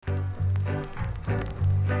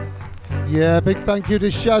Yeah, big thank you to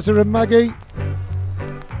Shazza and Maggie.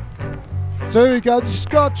 So here we go, the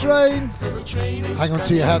Scott train. Hang on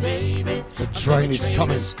to your hats. The train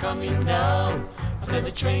is coming now. I said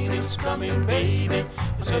the train is coming, baby.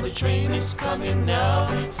 I said the train is coming now.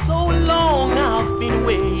 So long I've been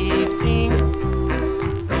waiting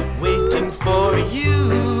for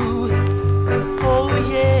you. Oh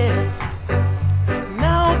yeah.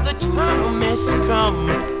 Now the time has come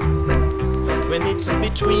when it's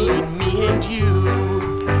between me and you.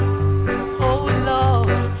 Oh Lord.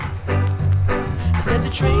 I said the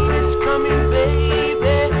train is coming,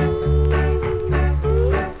 baby.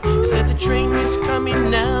 I said the train is coming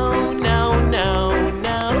now, now, now,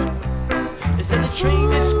 now. I said the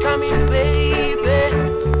train is coming, baby.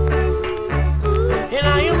 And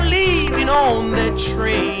I am leaving on that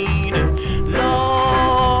train,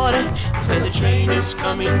 Lord. I said the train is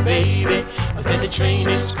coming, baby. I said the train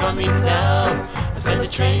is coming now. I said the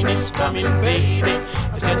train is coming, baby.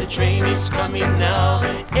 I said the train is coming now.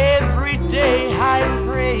 Every day I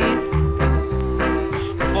pray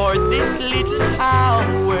for this little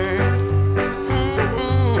hour.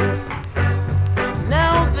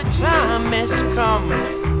 Now the time has come,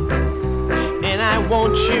 and I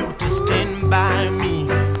want you to stand by me,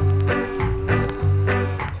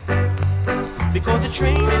 because the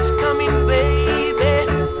train is coming, baby,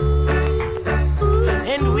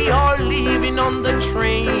 and we are leaving on the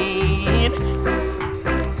train,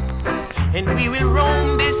 and we will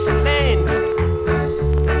roam this land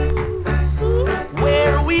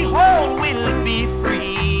where we all will be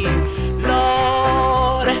free,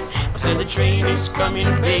 Lord. I said the train is coming,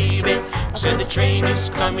 baby. I said the train is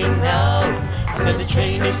coming now. I said the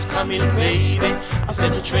train is coming, baby. I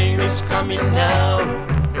said the train is coming now.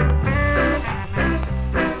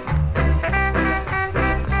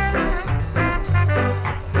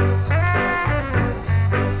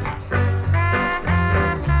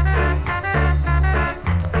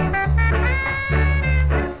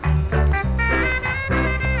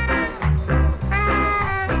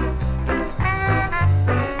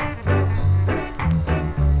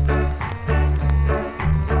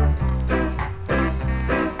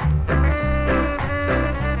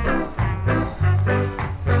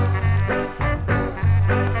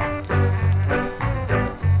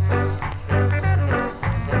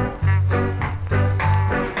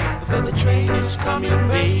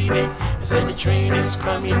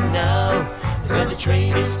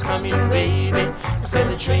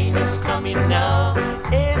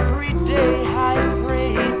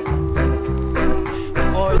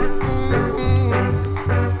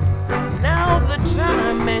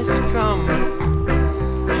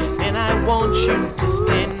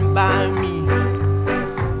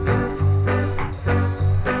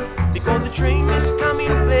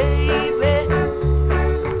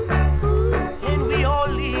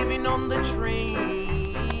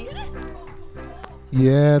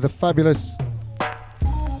 Yeah, the fabulous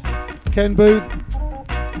Ken Booth.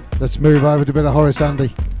 Let's move over to a bit of Horace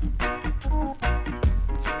Andy.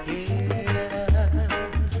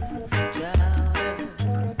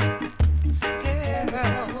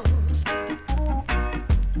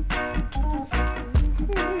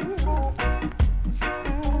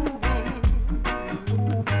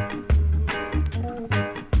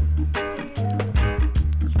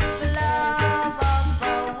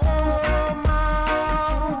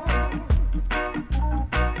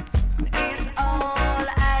 All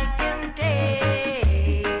I can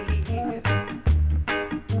take.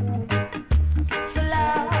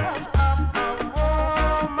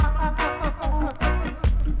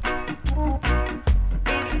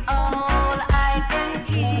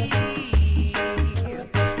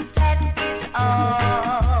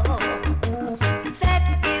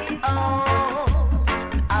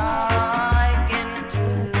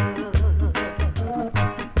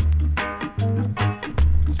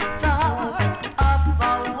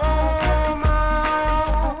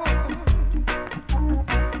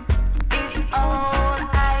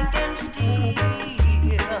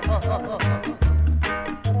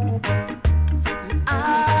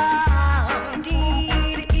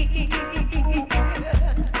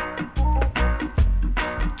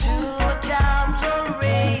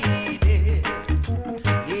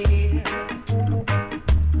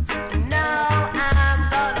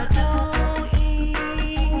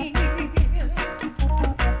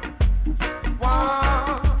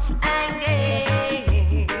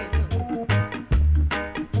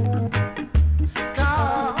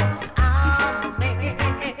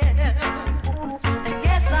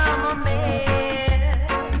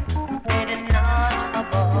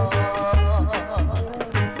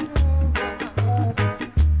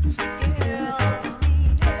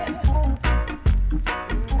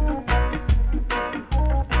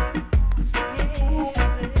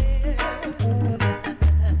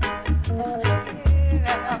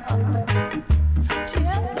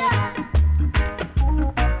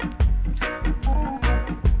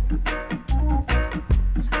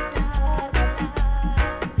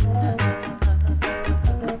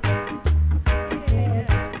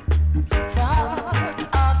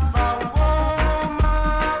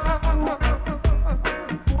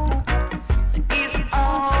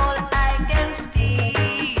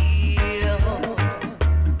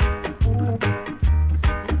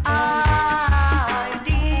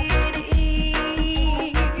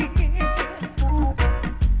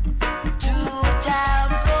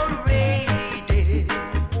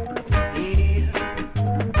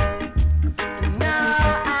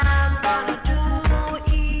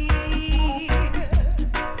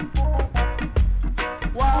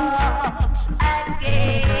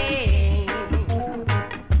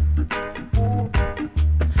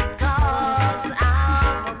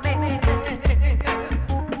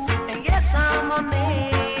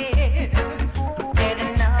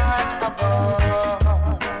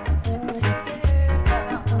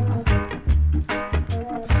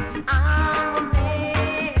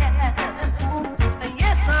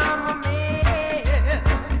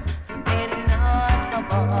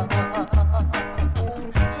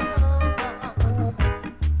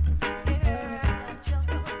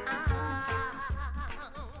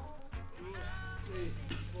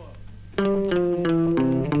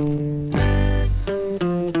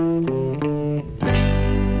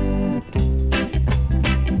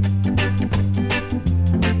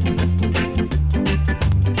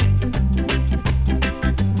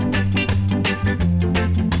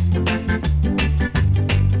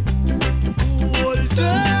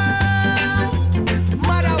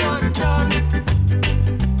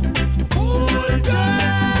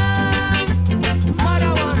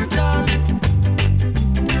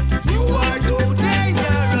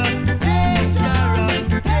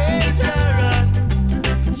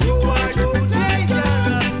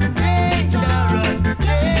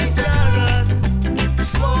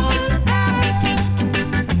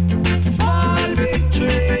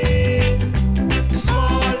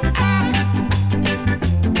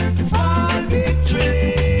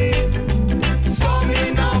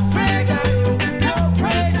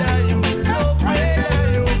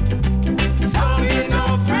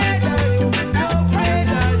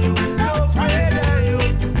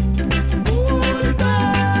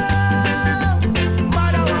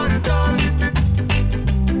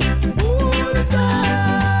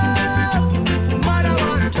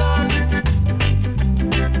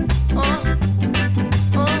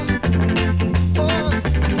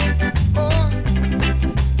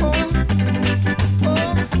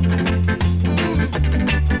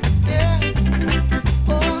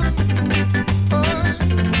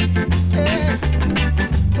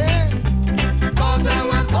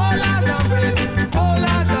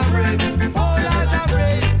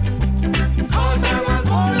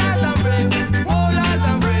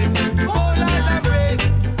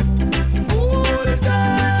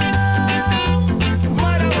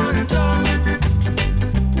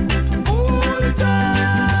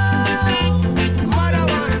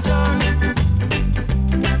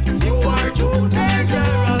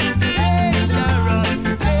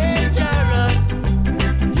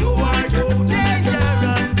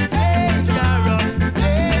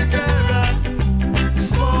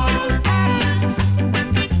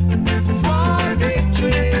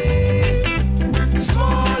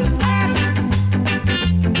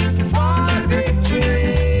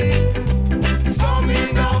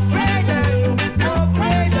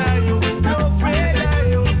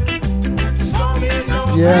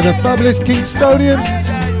 Yeah, the fabulous Kingstonians.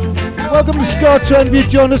 Welcome to Ska Train. If you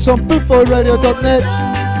join us on bootboyradio.net.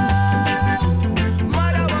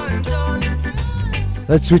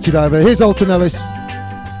 Let's switch it over. Here's Alton Ellis.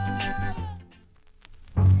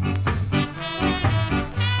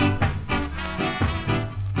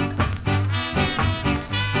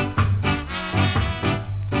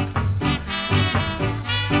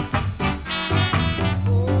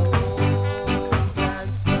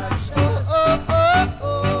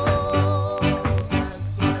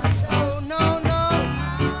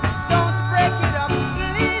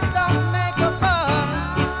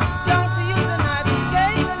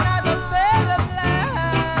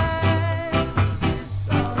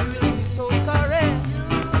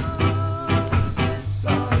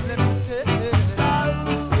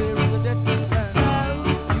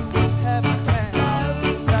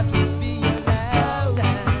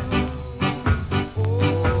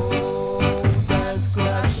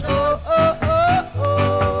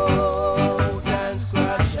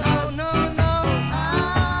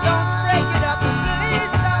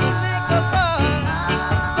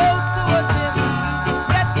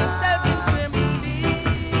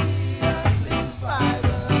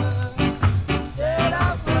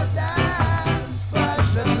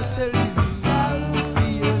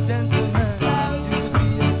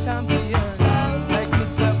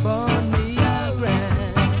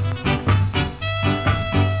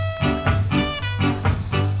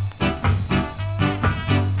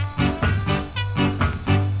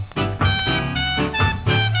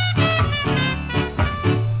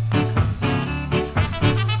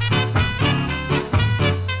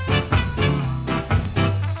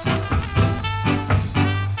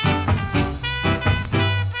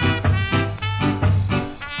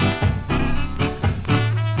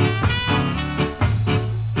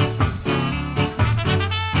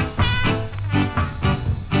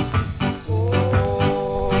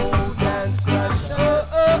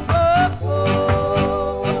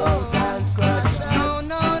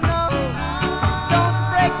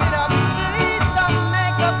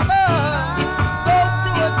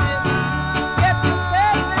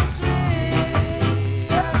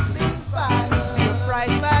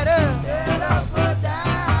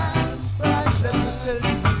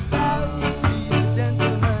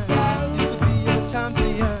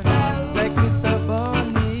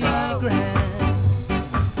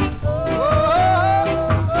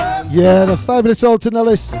 Yeah, the fabulous Alton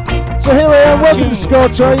Ellis. So here I am, welcome to Ska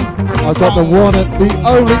Train. I've got the one and the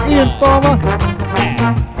only Ian Farmer.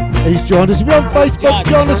 He's joined us. If you're on Facebook,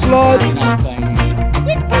 join us live.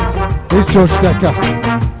 Here's George Decker.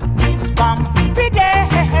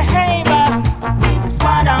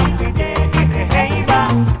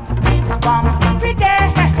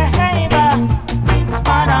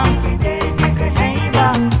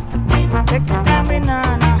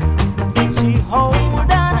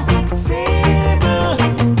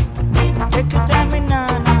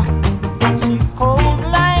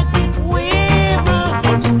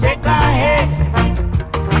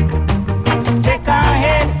 Take our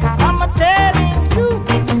head, I'ma telling you.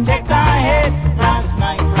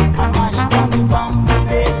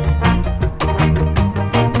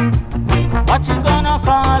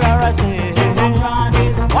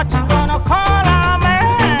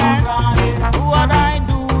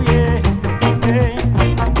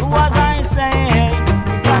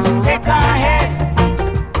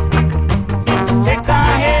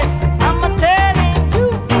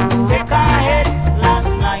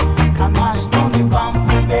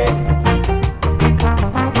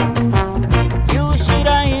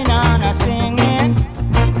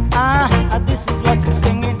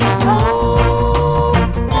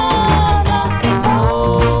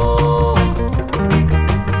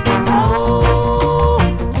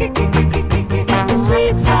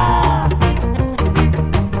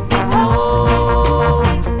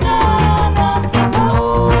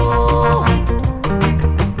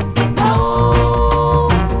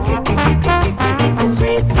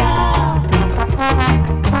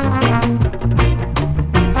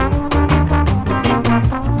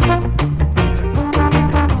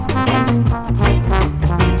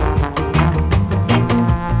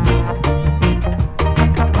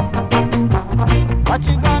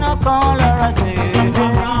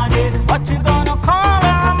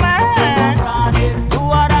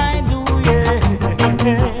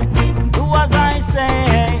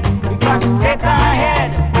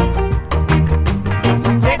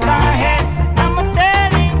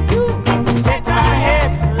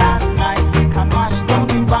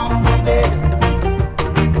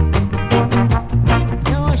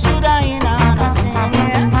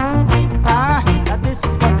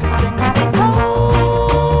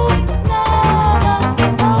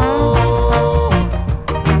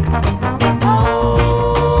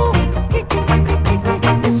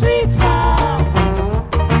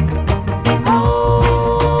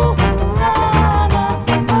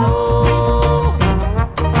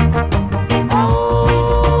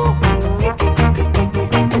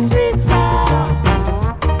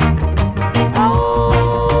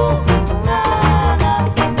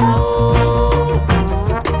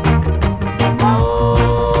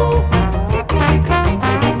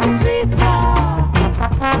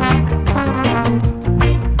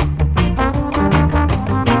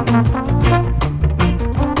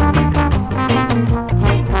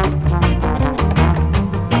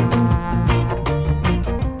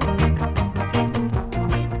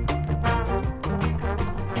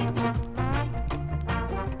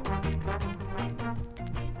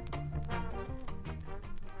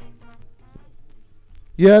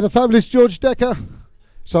 Yeah, the fabulous George Decker.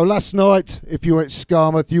 So last night, if you were at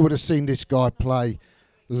SKAMOUth, you would have seen this guy play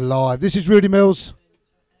live. This is Rudy Mills.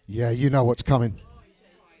 Yeah, you know what's coming.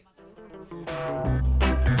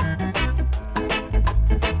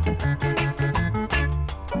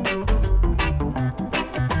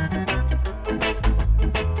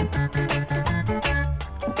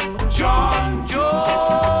 John Jones,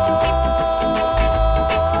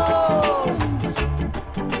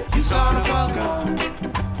 you son of a gun.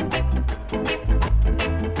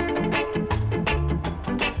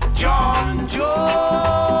 John Jones,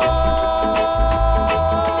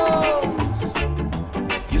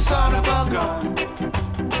 you son of a gun.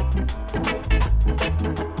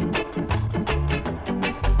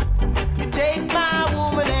 You take my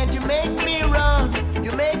woman and you make me run.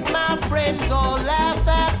 You make my friends all laugh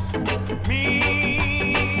at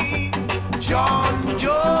me, John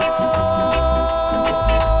Jones,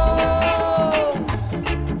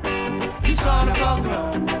 you son of a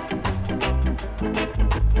gun.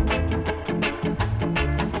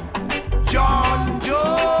 John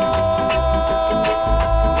Jones,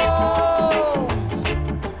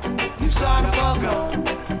 you son of a gun.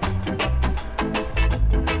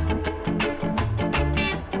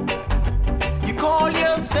 You call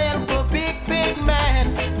yourself a big, big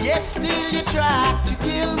man, yet still you try to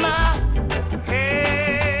kill my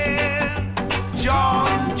head,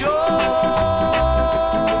 John Jones,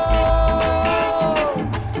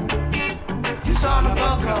 you son of a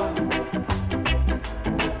gun.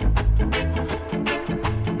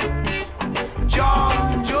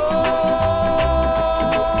 John Jones,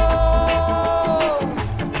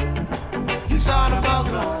 you son of a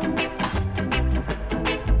gun.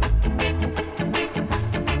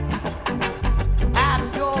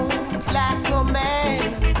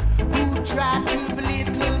 Try to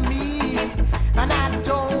belittle me, and I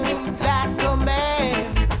don't like a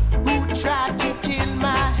man who tried to kill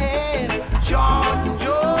my head,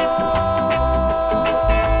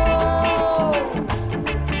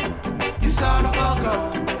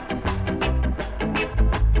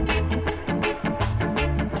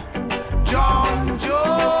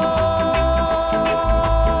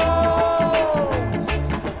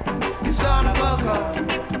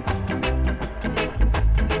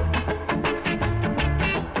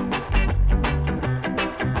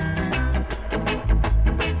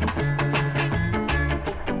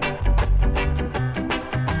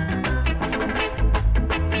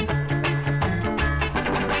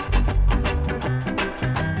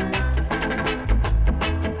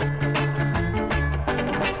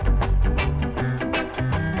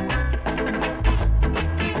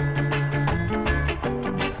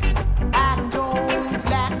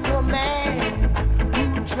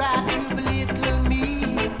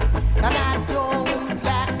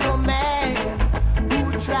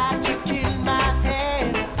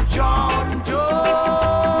 John Jones,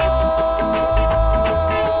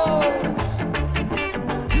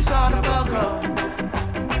 you son of a gun.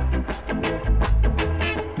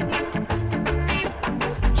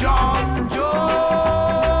 John Jones,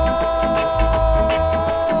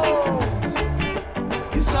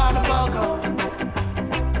 you son of a gun.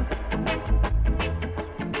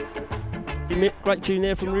 Great tune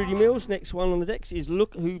there from Rudy Mills. Next one on the decks is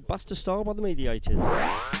Look Who Buster Star by the Mediators.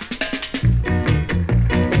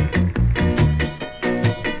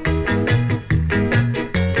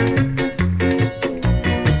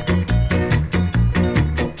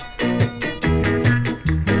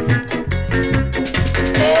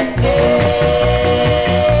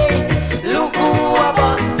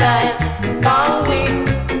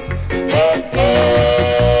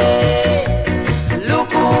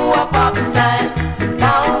 Style,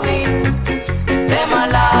 now we, them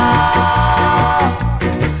alive.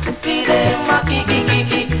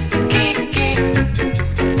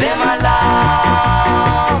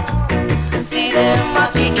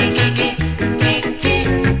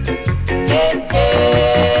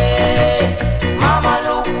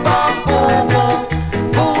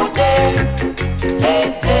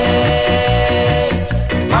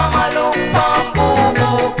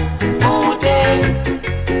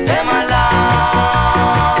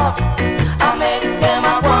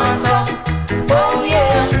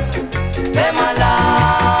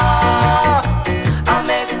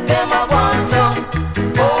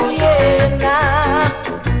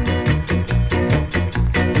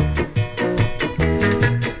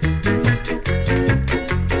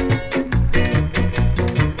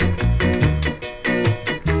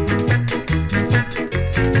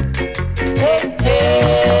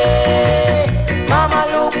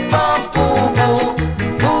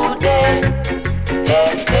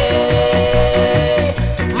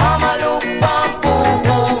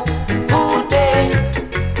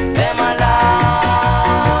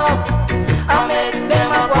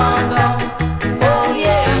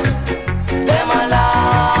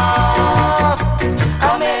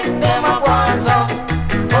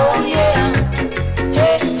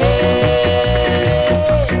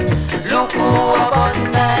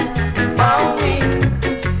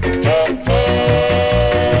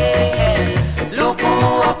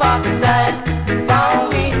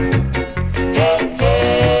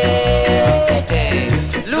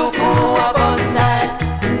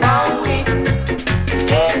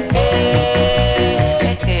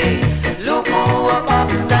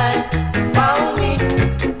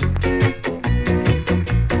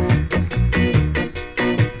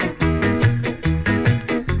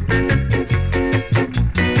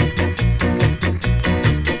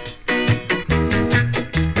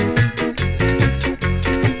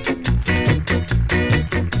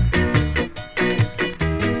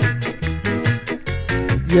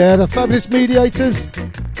 Yeah, the Fabulous Mediators.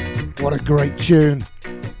 What a great tune.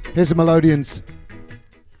 Here's the Melodians.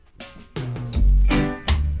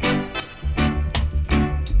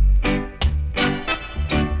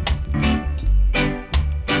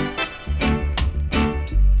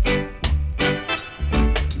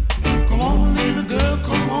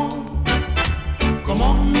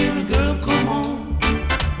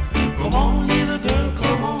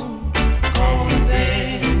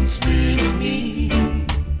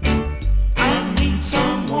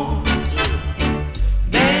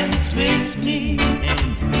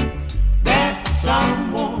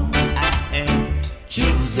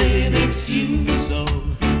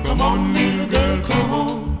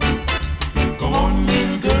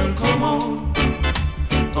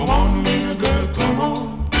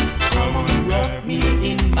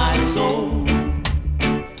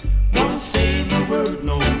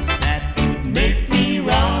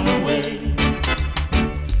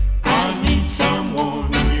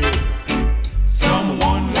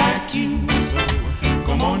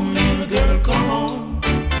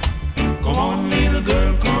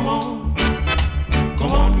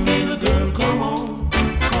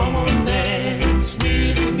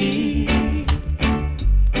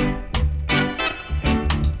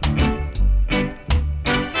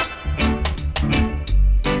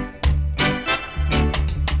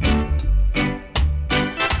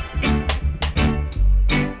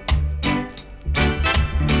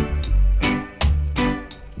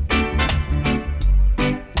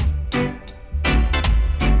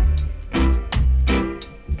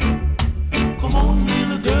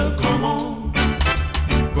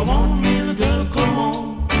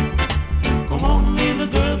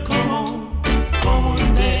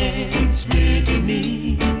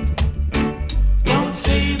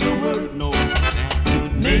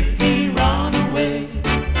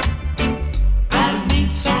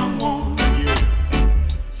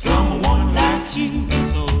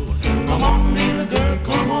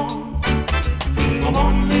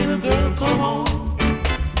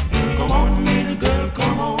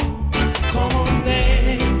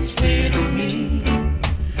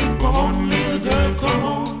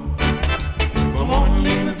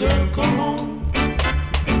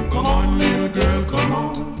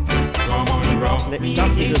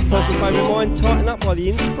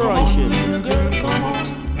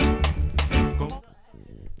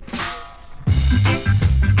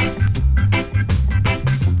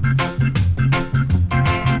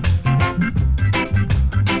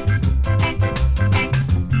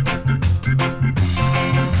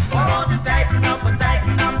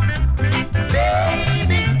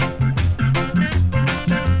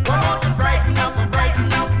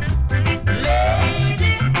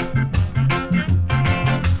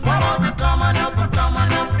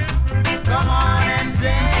 Come on and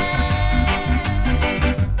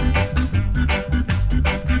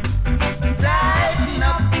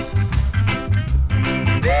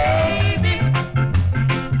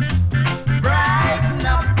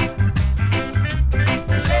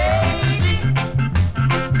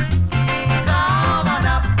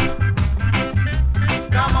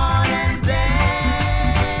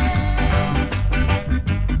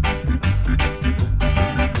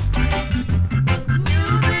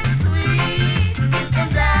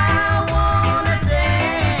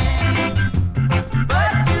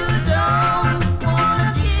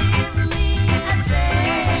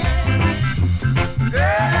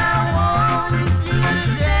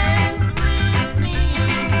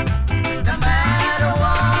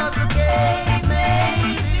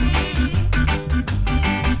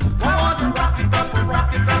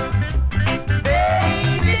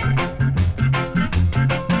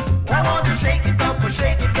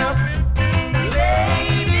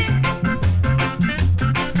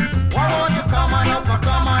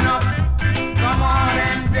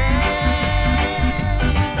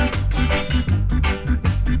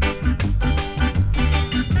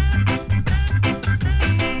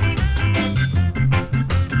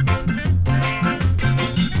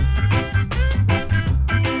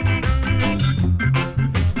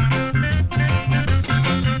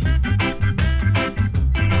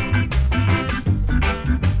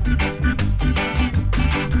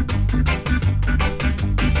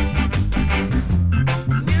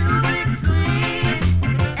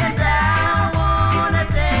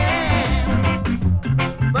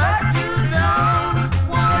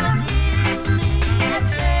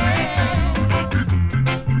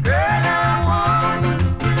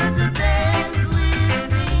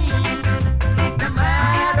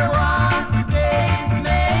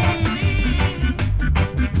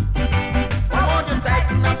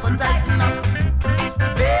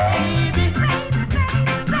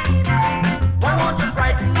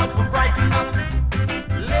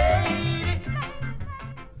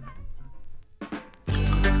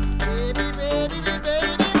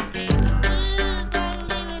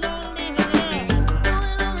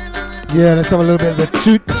Yeah, let's have a little bit of the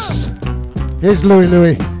toots. Here's Louie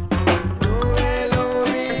Louie.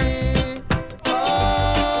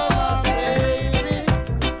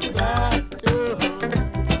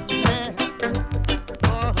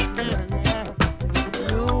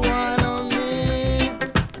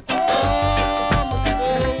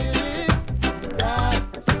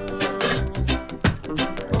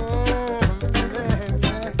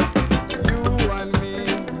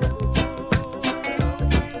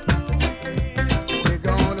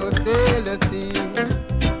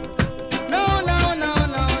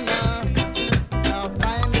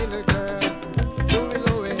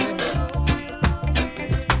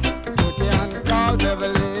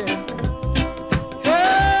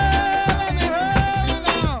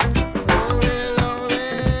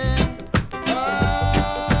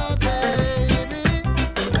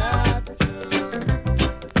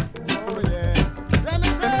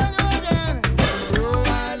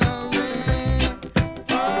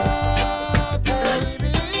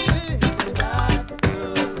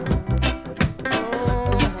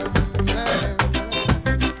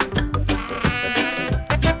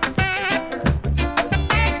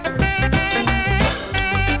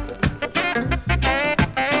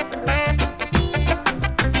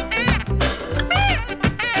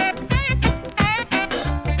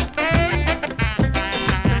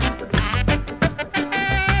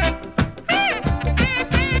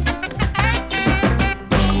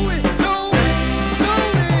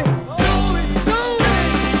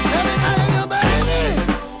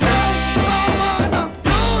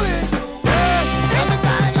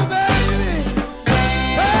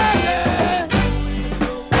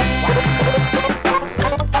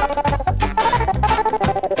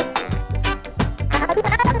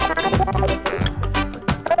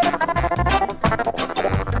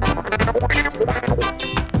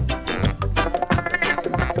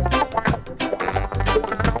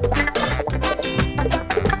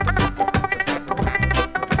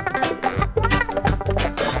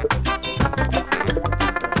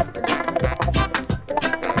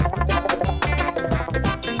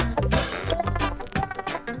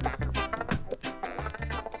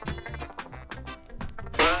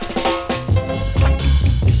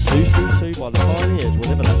 by the Pioneers,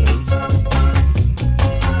 whatever that means.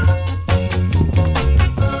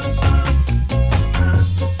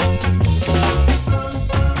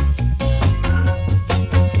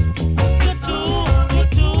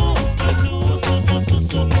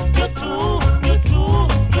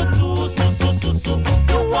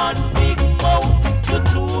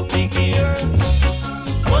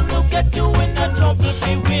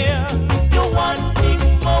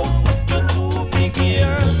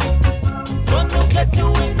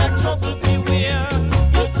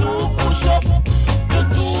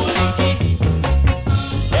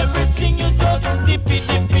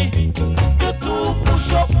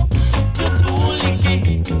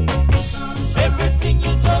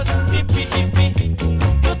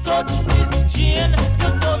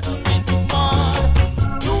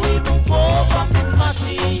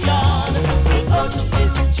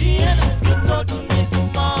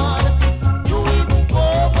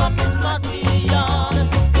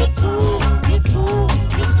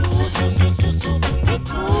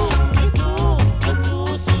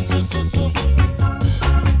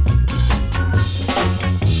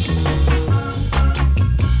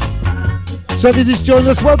 So if you just joined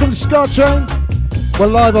us, welcome to Ska Train. We're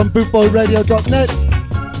live on bootboyradio.net.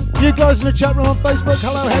 You guys in the chat room on Facebook,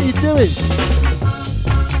 hello, how you doing?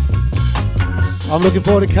 I'm looking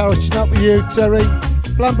forward to catching up with you, Terry.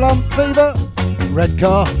 Blam Blam, Fever, Red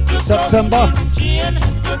Car, September.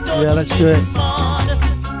 Yeah, let's do it.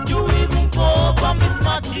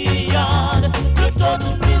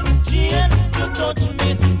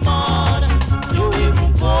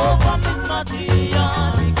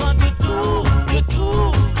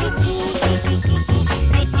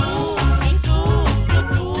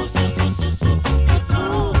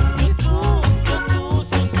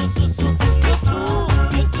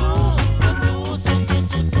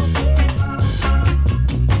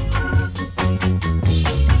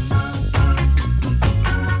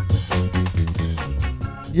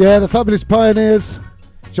 Yeah, the Fabulous Pioneers.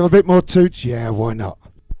 Should have a bit more toots? Yeah, why not?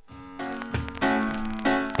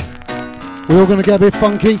 We're all going to get a bit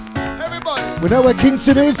funky. Everybody. We know where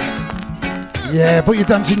Kingston is. Yeah, put your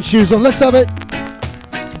dancing shoes on. Let's have it.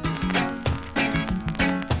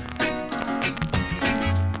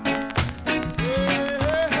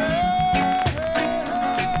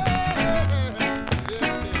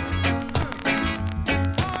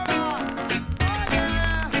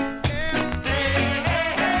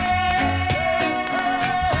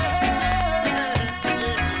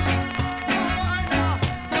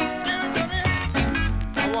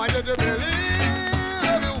 you to believe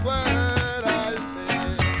every word I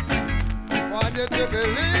say. Want you to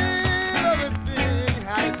believe everything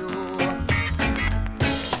I do.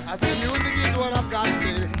 I say music is what I've got,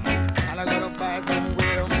 baby, and I gotta find some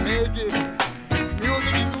way to make it.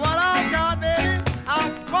 Music is what I've got, baby.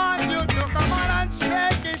 I want you to come on and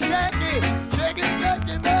shake it, shake it, shake it, shake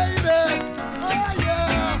it, baby. Oh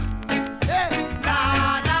yeah, yeah. Na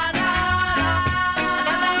na na na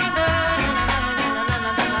na na na na.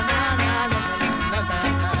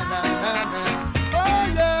 Oh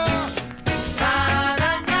yeah. Na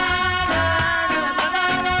na na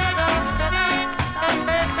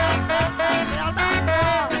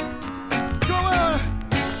come on,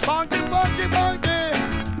 funky, funky, funky.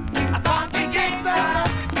 A funky king sound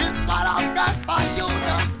is what I've got for you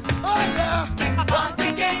now. Oh yeah, a funky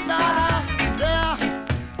king sound, yeah,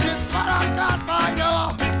 is what I've got for you.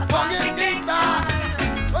 Funky king sound,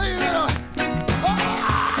 oh you know, oh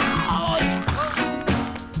yeah.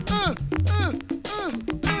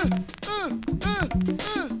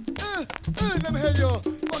 Let me hear your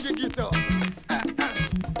funky guitar.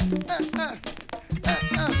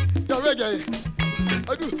 Your reggae.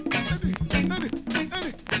 I do.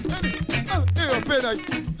 Hey, play nice.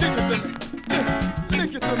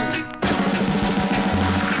 Lick it to me.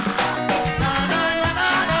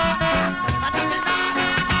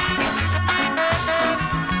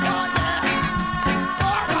 Oh yeah.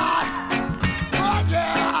 All right. Oh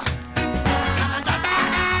yeah.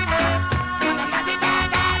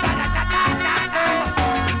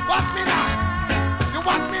 Watch me now. You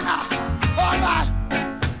watch me now. All right.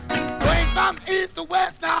 Going from east to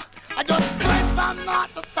west now. I just went from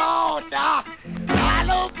north to south, yeah. All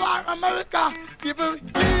over America, people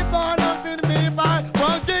keep on asking me for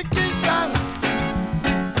funky Kingston.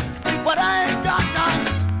 But I ain't got none.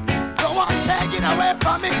 So won't take it away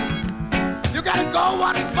from me. You gotta go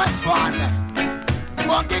on and fetch one.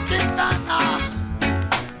 Funky Kingston now.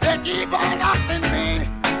 They keep on asking me.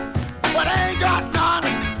 But I ain't got none.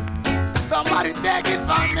 Somebody take it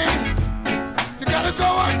from me. You gotta go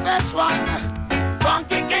and fetch one.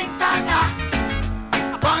 Funky Kingston,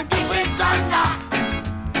 funky Kingston,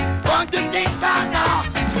 funky Kingston,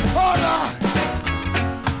 hold on.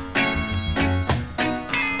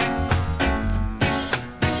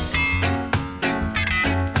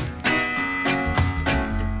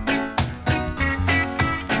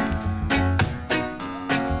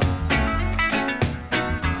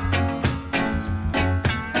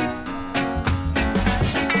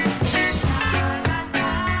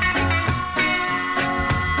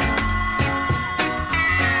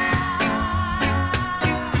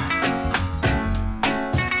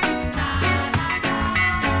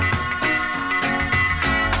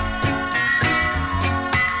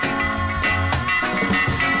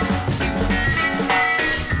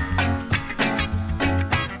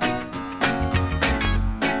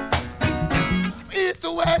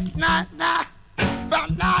 West, nah, from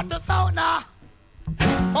north to south, nah.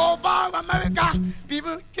 Over America,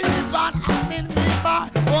 people keep on asking me for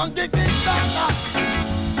funky Kingston, nah.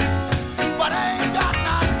 But I ain't got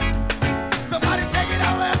none. Somebody take it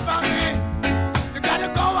away from me. You gotta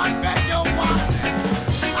go and get your one.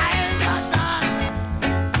 I ain't got none.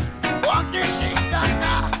 Funky Kingston,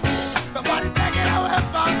 nah. Somebody take it away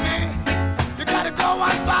from me. You gotta go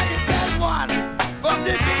and buy yourself one.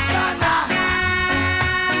 Funky Kingston, nah.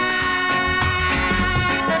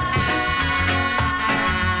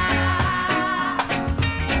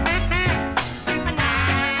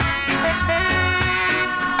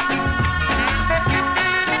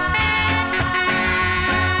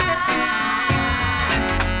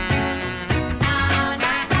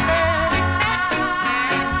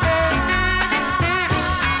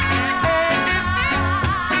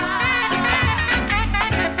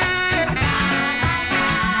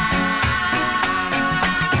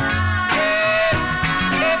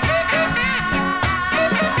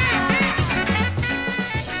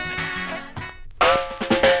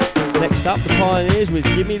 Next up, the Pioneers with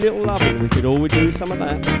Give Me Little Lovin'. We could always do some of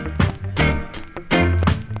that.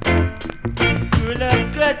 Girl,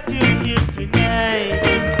 I've got you here tonight.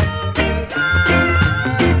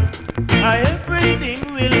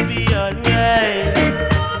 Everything will be alright.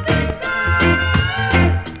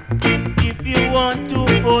 If you want to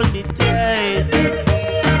hold me tight,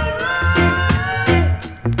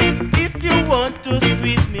 if you want to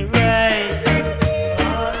squeeze me right,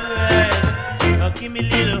 alright. Now give me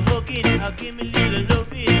little hugging, now give me little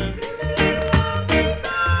loving.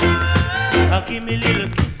 Now give me little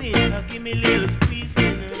kissing, now give me little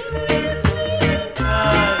squeezing.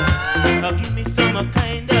 Now give me some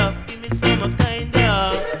kind of, give me some kind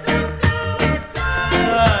of.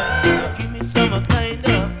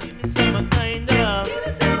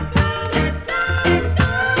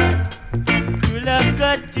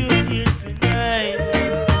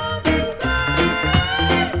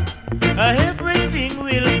 everything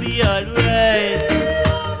will be alright.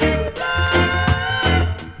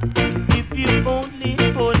 If you only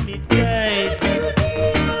hold me tight.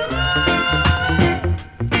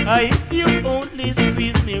 If you only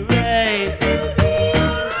squeeze me right.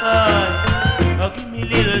 Give me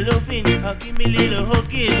little loving, give me little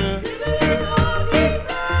hugging.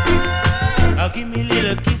 Give me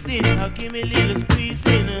little kissing, give me little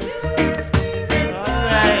squeezing.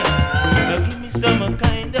 Alright, give me some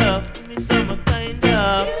kind of, give me some kind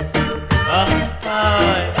of.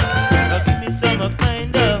 Give me some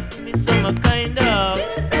kind of, give me some kind of.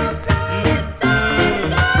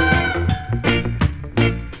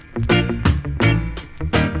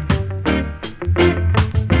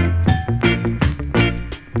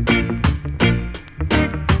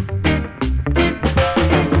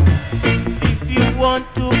 Want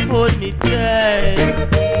to hold me tight.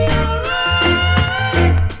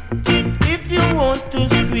 If you want to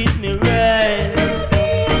squeeze me right.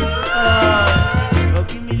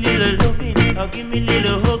 Give me little loving, give me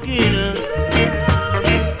little hugging.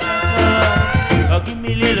 Give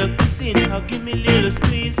me little kissing, give me little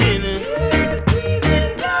squeezing.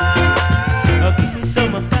 Give me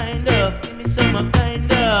some kind of, give me some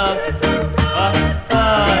kind of. Give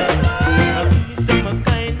me some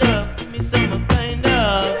kind of, give me some kind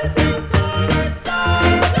of.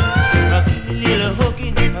 Give me little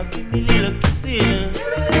hugging, give me little kissing.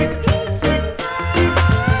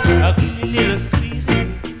 Give me little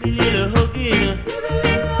squeezing, give me little hugging.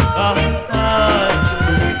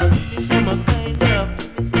 Give me some kind of,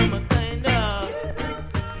 give me some kind of.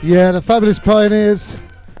 Yeah, the Fabulous Pioneers.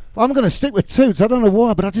 I'm going to stick with Toots. I don't know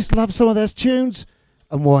why, but I just love some of their tunes.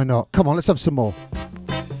 And why not? Come on, let's have some more.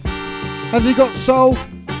 Has he got soul?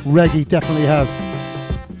 Reggae definitely has.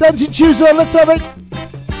 Dancing shoes on, let's have it.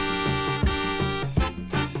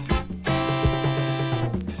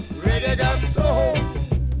 Reggae got soul,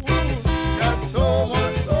 got so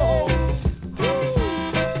much soul.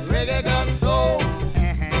 Reggae got soul,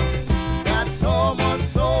 got so much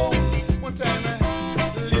soul. One time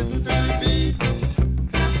I listen to the beat,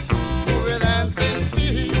 move it and sing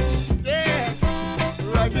feet. Yeah,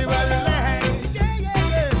 rock your body line. Yeah, yeah,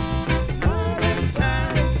 yeah. All the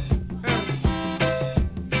time.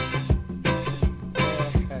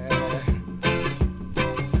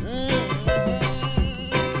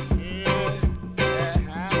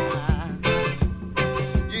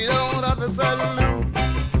 You don't have to salute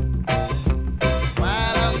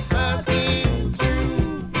while I'm passing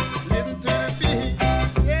through. Listen to the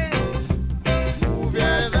beat, yeah. Move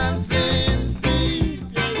your dancing feet,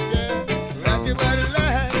 yeah, yeah. Rock your body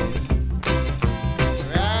line,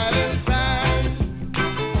 right in time.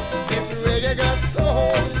 It's reggae got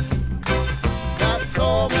soul, got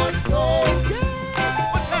so much soul.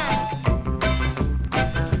 Yeah, one time.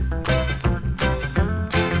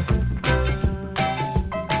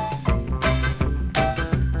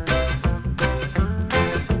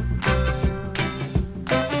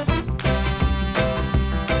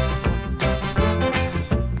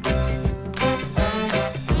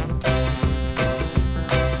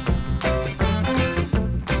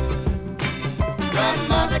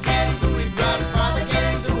 Grandmother can do it, grandfather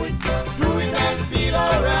can do it and feel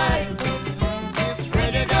alright. It's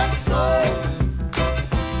reggae got soul,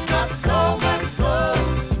 got so much soul,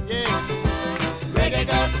 yeah. Reggae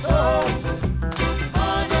got soul,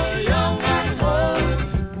 for the young and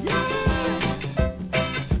old, yeah.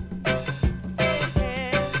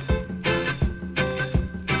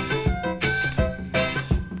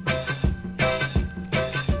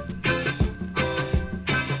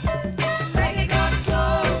 Reggae got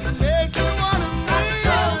soul, Makes me wanna got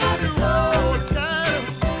so much sing soul. all the time,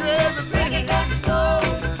 crazy Reggae thing. got soul,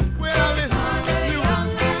 When I listen for to the you,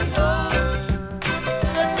 young and old.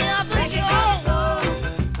 let me have the Reggae got show. soul,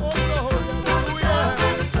 Oh Lord, got so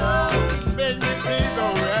much soul. make me feel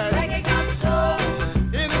alright. Reggae got soul,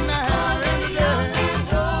 In the for night, the in the young day.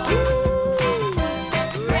 and old.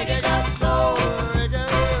 Reggae got soul,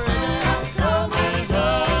 Reggae, got so much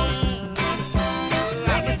soul.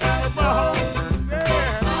 Reggae got soul,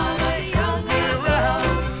 yeah. for the young and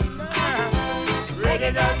old.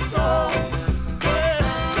 Reggae got soul,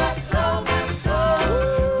 got so much soul.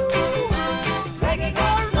 Reggae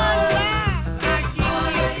got soul, for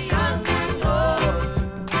the young and old.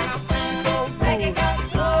 Reggae got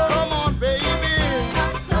soul, Come on, baby.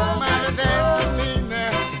 got so Come much on and soul. dance with me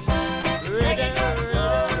now. Reggae got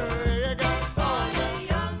soul, reggae got for the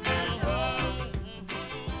young and old.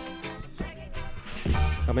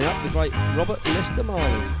 Coming up, the great Robert Lester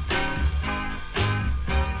Marley.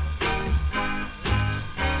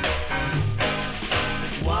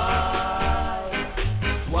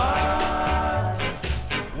 Why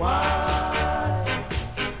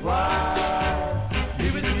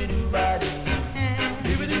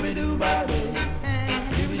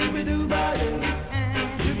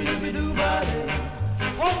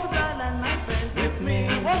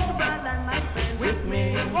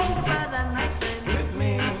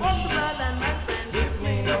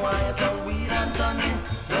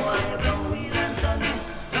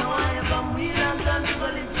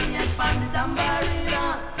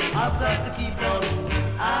I've got to keep on moving.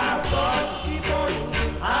 I've got to keep on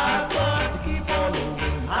moving. I've got to keep on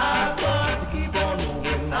moving. I've got to keep on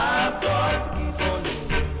moving. I've got to keep on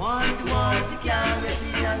moving. Want you can't get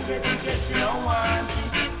it and get it, you don't want it.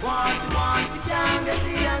 Want you can't get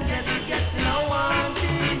it and get it, you don't want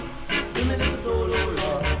it. Give me little soul, oh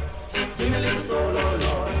Lord. Give me little soul, oh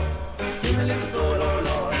Lord. Give me little soul, oh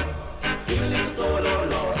Lord. Give me little soul, oh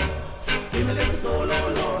Lord. Give me little soul,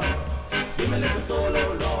 oh Lord. Give me little soul,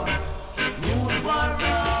 oh Lord. Rude boy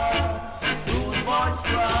run, rude boy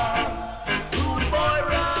strong. Rude boy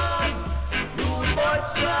run, rude boy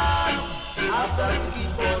strong. I've got to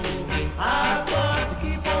keep on moving. I've got to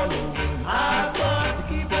keep on moving. I've got to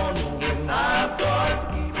keep on moving. I've got to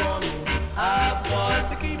keep on moving. I've got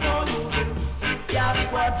to keep on moving. Got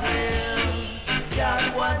quadrille, got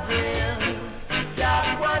quadrille, got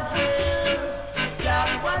quadrille, got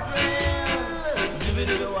quadrille. Give it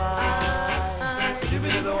to the wine, give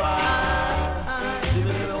it to the wine, give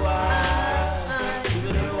it to the wine, give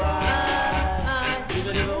it to the wine, give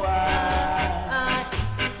it to the wine.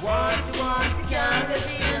 Want you can't get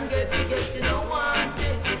it and get you don't want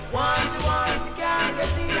it. Want you can't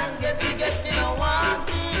get it and get you don't want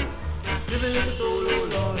it. Give me little soul, oh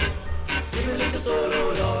Lord. Give me little soul,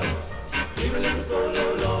 oh Lord. Give me little soul,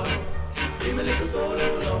 oh Lord. Give me little soul,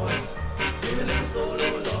 oh Lord. Give me little soul, oh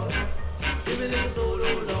Lord. Give me little soul, oh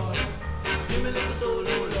Lord. Give me little soul,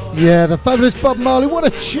 oh Lord. Yeah, the fabulous Bob Marley. What a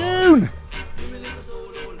tune! Give me little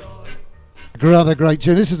soul, oh Lord. Rather great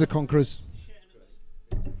tune. This is the Conquerors.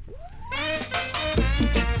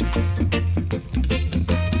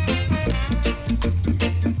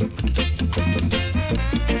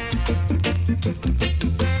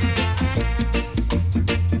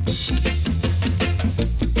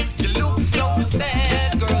 You look so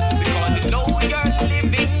sad, girl, because you know you're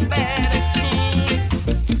living bad.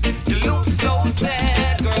 You look so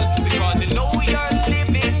sad, girl, because you know you're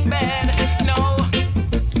living bad. No,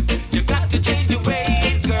 you got to change your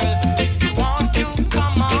ways, girl, if you want to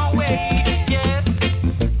come our way. Yes,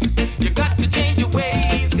 you got to change your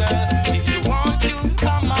ways, girl, if you want to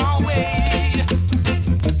come our way.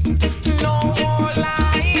 No more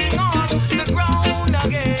lying on the ground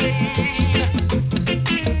again.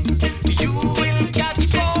 You will catch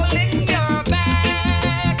cold in your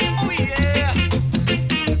back. Oh yeah.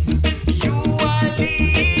 You are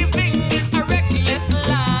living a reckless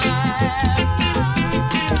life,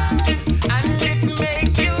 and it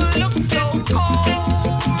make you look so cold.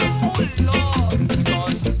 Oh Lord,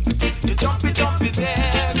 God, you jumpy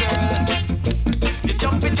there, girl. You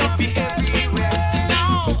jumpy everywhere. No,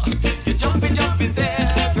 you jumpy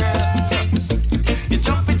there, girl. You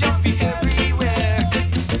jumpy everywhere.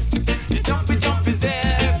 You jumpy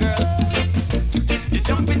there, girl. You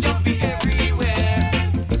jumpy everywhere.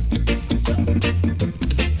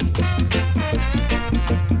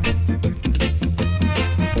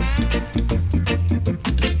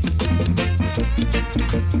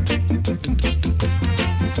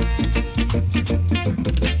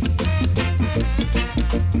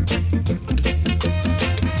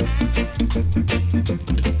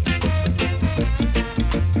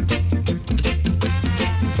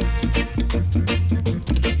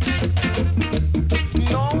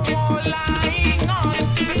 No more lying on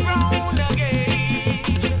the ground again.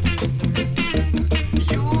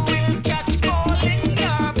 You will catch cold in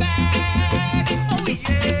your back. Oh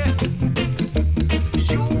yeah.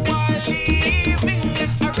 You are living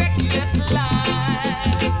a reckless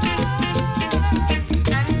life,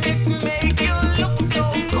 and it make you look so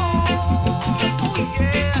cold. Oh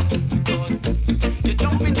yeah. You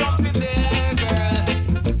jumpy there, girl.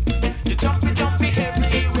 You jumpy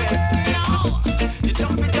everywhere. No, you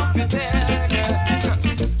jumpy there, girl.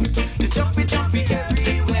 You jumpy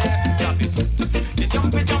everywhere. Stop it. You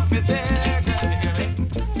jumpy there, girl. You hear me?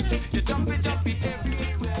 You jumpy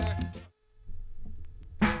everywhere.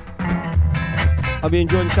 Hope you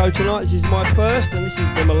enjoyed the show tonight. This is my first, and this is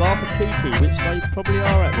the Malafa Kiki, which they probably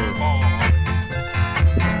are at there.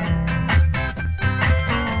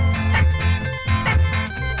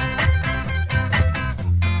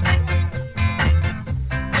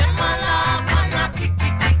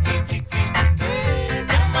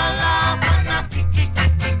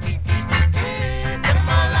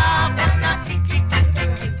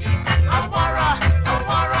 Awara,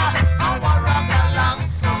 awara, awara, galang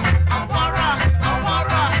song.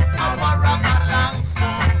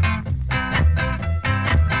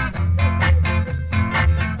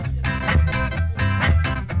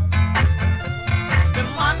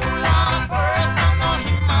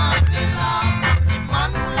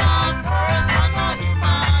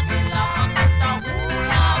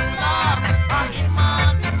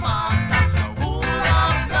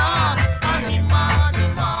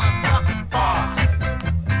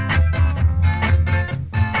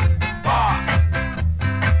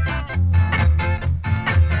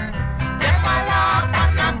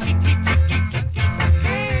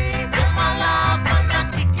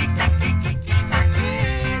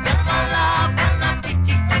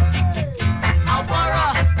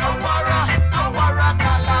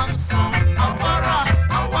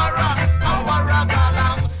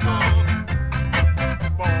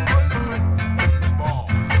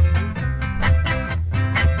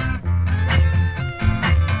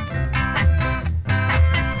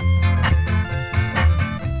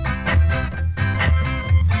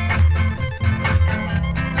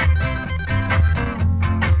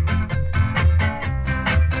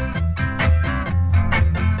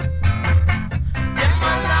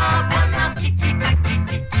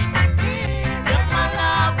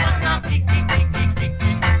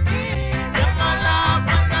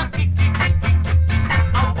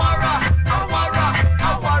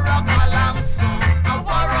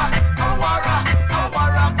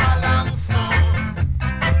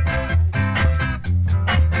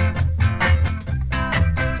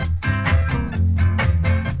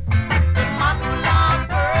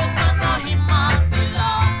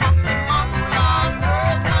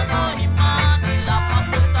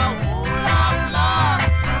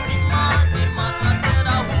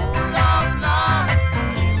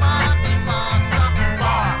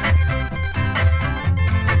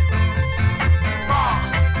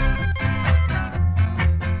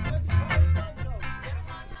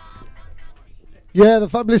 Yeah, the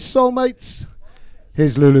fabulous Soulmates.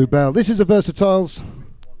 Here's Lulu Bell. This is the Versatiles.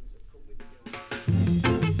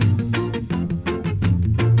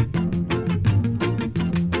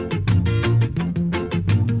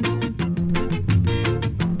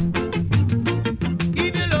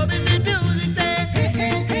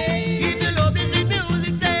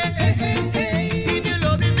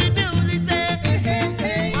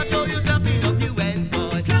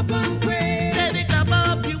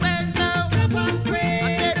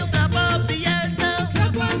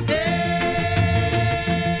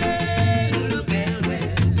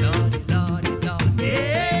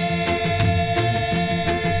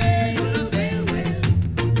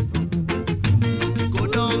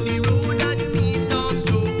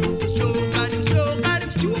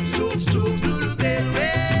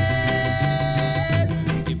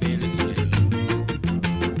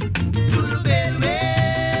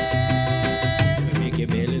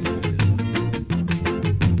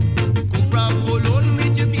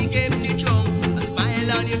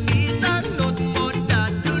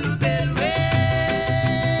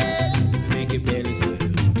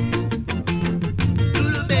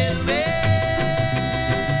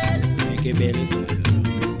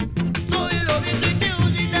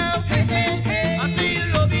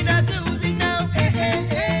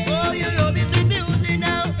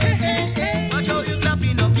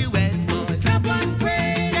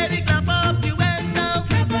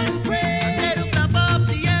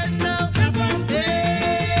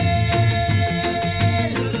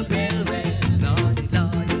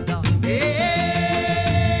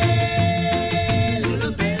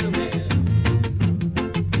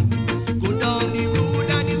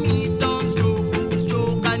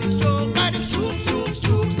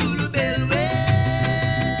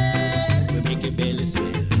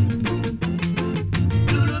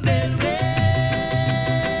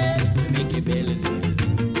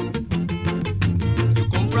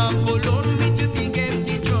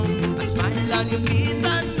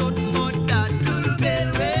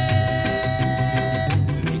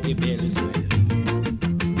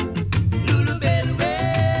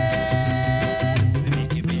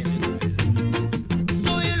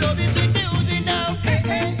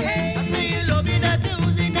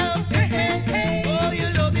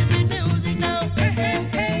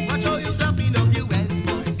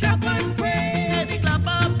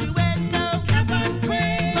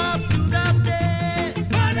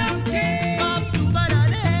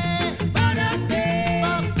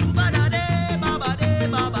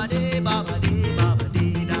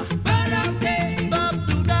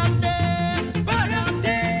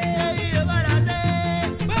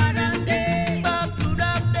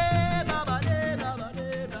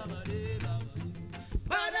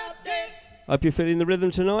 Hope you're feeling the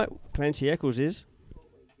rhythm tonight. Clancy Eccles is.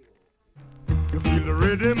 You feel the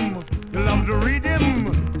rhythm, you love the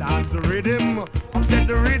rhythm, dance the rhythm, upset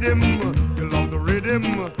the rhythm. You love the rhythm,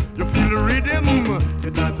 you feel the rhythm,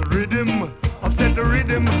 you dance the rhythm, upset the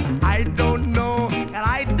rhythm. I don't know, and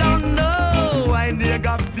I don't know why they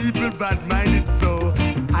got people bad-minded so.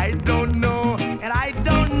 I don't know, and I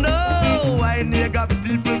don't know why they got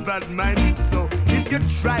people bad-minded so. If you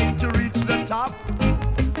try to reach the top,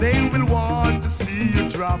 they will want to see you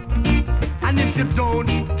drop. And if you don't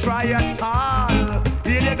try at all,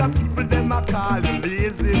 here they got people them a call you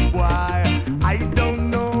lazy boy. I don't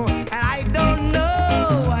know, and I don't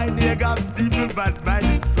know why they got people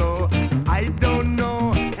bad-minded so. I don't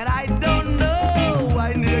know, and I don't know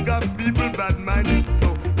why they got people bad-minded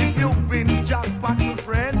so. If you win jackpot, my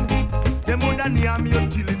friend, them would name you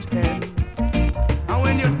till it end. And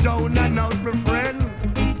when you're down and out, my friend,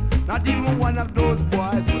 not even one of those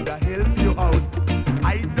boys would help you out.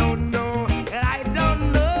 I don't know, and I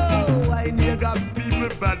don't know why you got people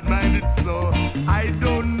bad-minded so. I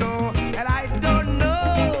don't know, and I don't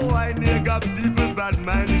know why you got people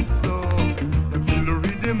bad-minded so. Them feel the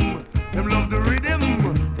rhythm, them love the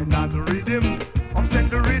rhythm, them dance the rhythm, upset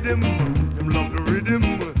the rhythm. Them love the rhythm,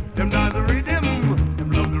 them dance the rhythm,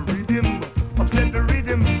 them love the rhythm, upset the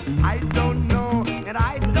rhythm. I don't know, and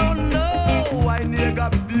I don't know why you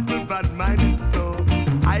got people bad-minded so.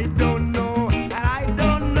 I don't know, and I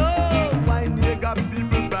don't know why you got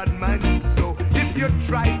people bad-minded so. If you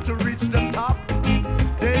try to reach the top,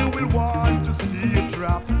 they will want to see you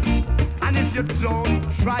drop. And if you don't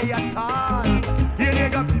try at all, here you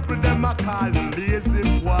got people them a call you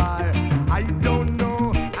lazy boy. I don't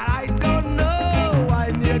know, and I don't know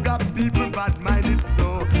why you got people bad-minded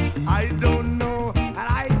so. I don't know, and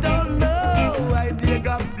I don't know why you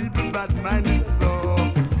got people bad-minded so.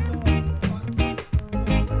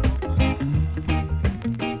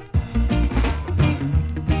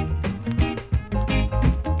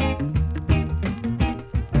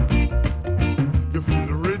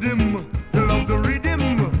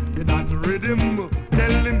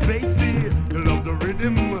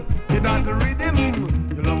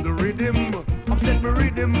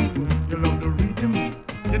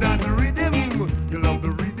 dance the rhythm, you love the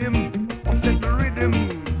rhythm. Upset the rhythm,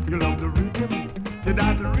 you love the rhythm. You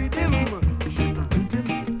dance the rhythm, you shake the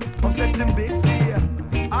rhythm. Upset the bass,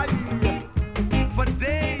 aye, for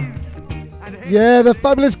days. Yeah, the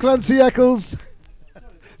fabulous Clancy Eccles.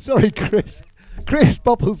 Sorry, Chris. Chris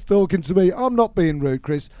Bopple's talking to me. I'm not being rude,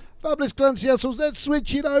 Chris. Fabulous Clancy Eccles, let's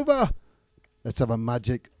switch it over. Let's have a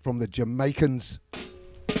magic from the Jamaicans.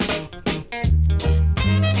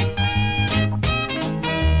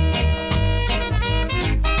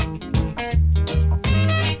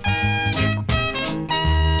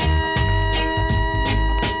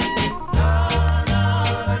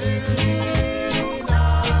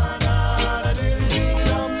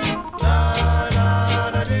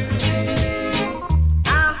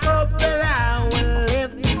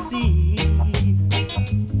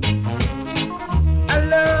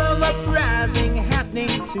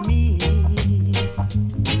 To me,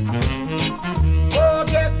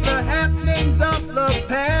 forget the happenings of the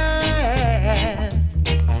past.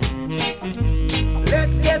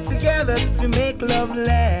 Let's get together to make love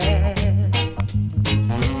last.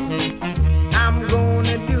 I'm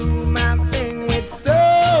gonna do my thing with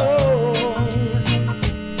soul.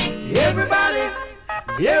 Everybody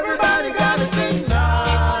gotta sing.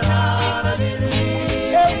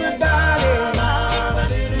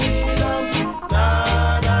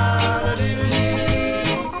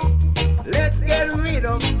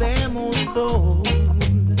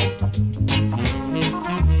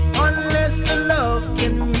 Unless the love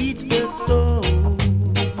can reach the soul,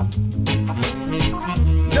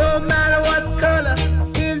 no matter what color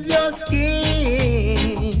is your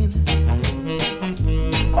skin,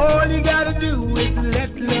 all you gotta do is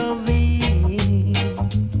let love in,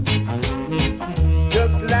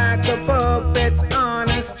 just like a puppet on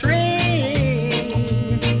a string.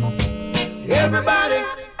 Everybody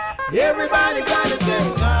gotta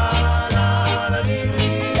sing.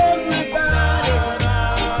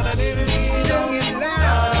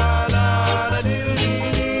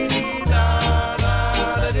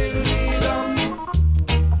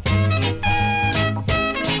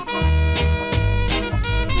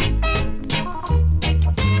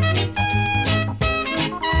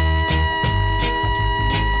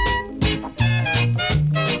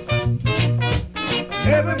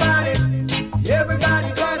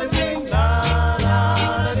 Everybody gotta sing.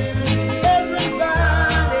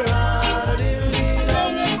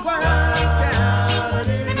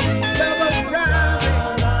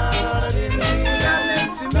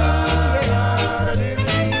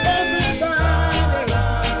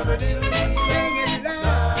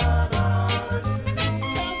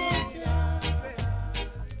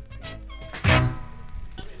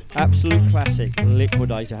 Absolute classic,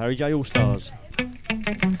 Liquidator, Harry J. All Stars.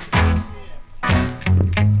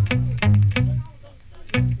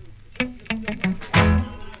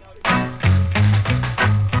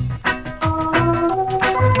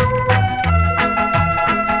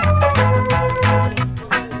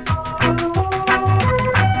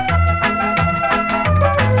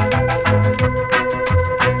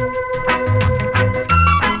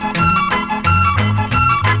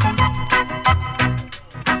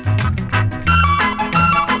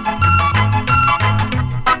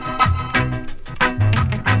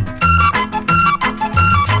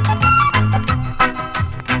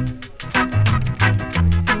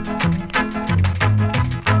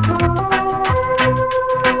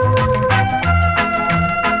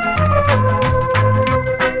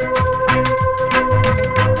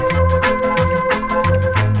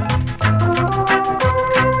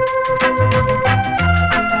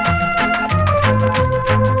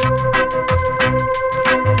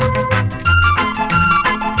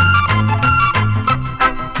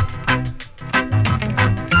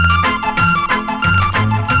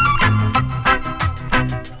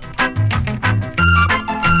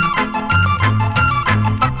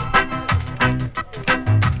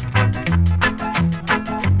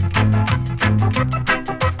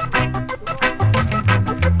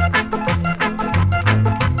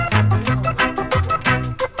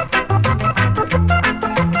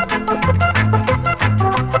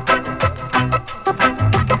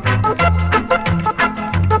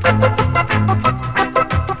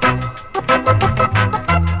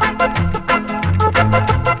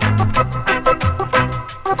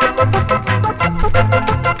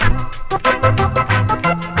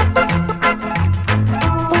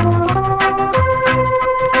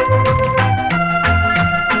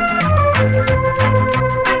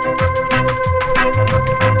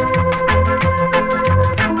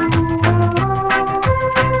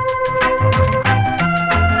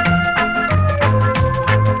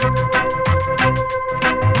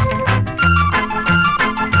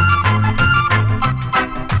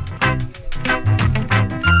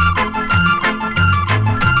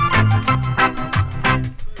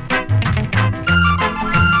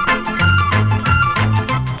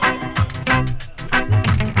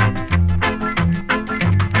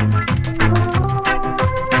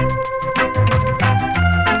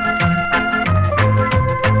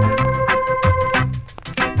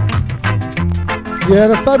 Yeah,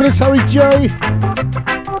 the fabulous Harry J.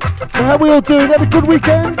 So how we all doing? Had a good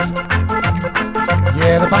weekend?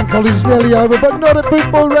 Yeah, the bank holiday's nearly over, but not at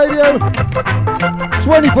Bootboy Radio.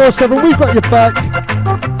 24/7, we've got your back.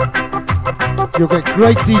 You'll get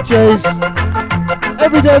great DJs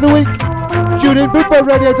every day of the week. Tune in,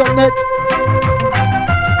 bootboyradio.net.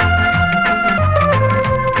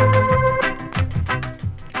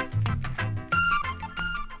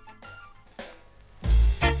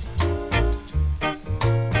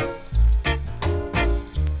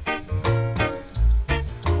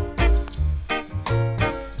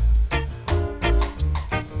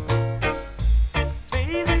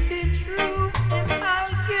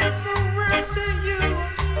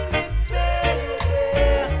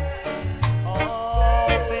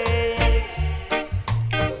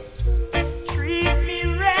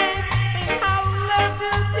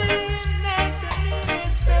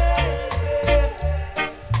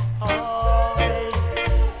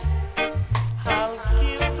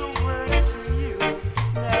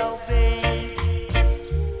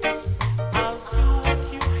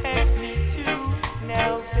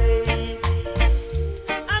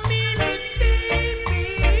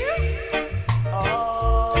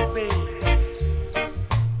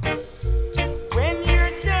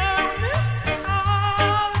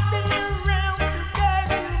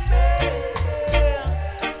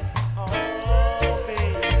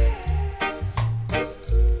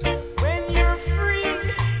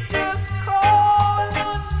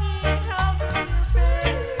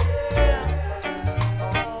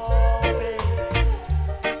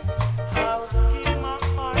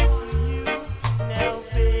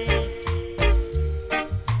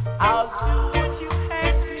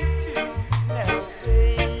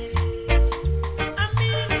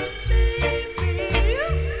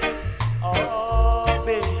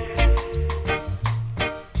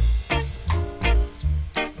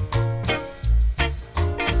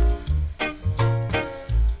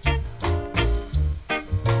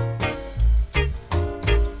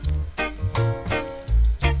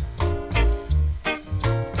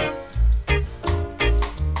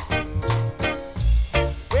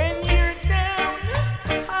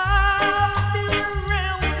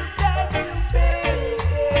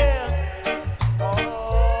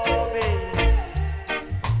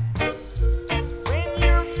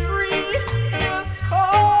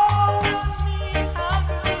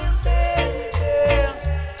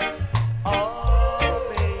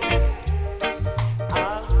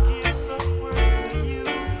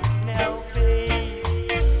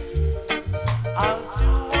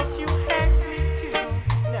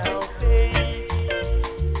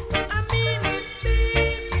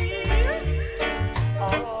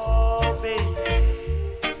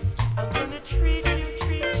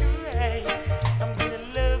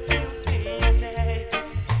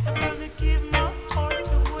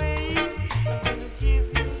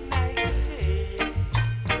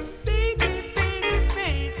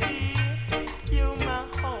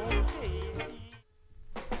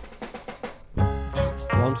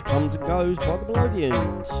 Comes and Goes by the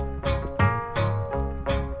Melodians.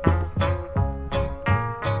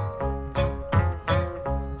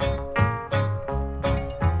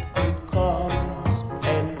 It comes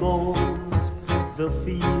and goes, the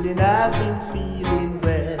feeling I've been feeling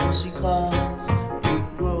when she comes,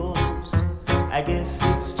 it grows. I guess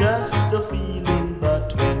it's just the feeling,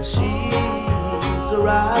 but when she's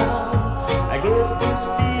around, I guess this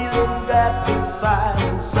feeling got to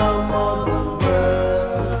find some other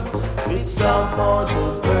with some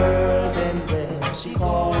other girl, and when she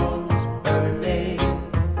calls her name,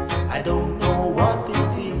 I don't know what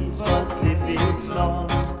it is, but if it's not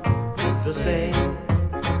the same,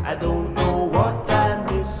 I don't know what I'm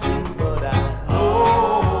missing, but I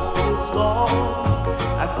know it's gone.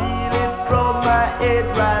 I feel it from my head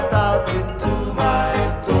right out into my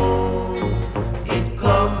toes. It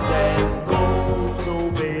comes and goes,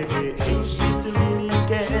 oh baby, if she really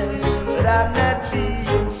cares, but I'm not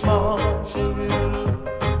being small.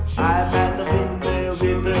 I've had to been there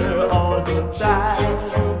with her all the time.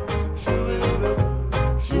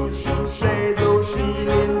 Used to say those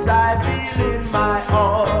feelings I feel in my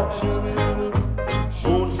heart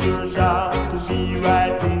won't turn out to be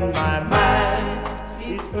right in my mind.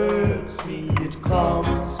 It hurts me, it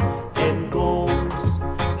comes and goes.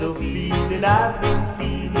 The feeling I've been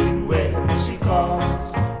feeling when she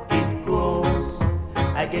comes, it grows.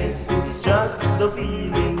 I guess it's just the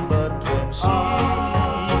feeling, but when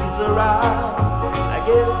she's around, I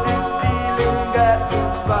guess this feeling got to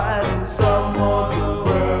find some other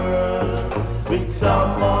world with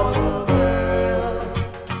some other girl.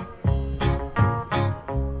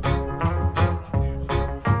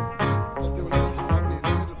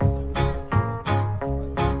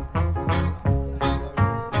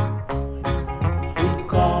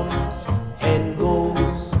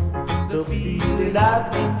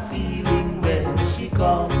 have a feeling when she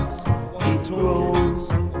comes, it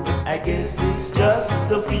grows. I guess it's just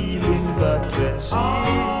the feeling, but when she's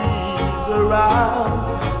around,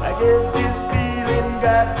 I guess this feeling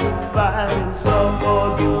got to find some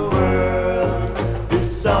other world.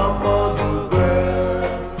 It's some other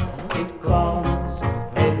world. It comes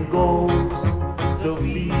and goes. The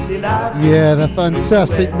feeling I Yeah, they're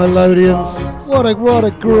fantastic Melodians. What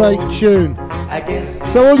a great tune.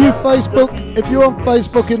 So all you Facebook, if you're on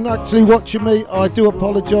Facebook and actually watching me, I do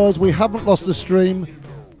apologise. We haven't lost the stream.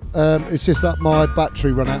 It's just that my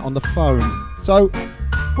battery ran out on the phone. So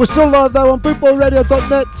we're still live though on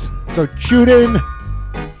bootboyradio.net. So tune in.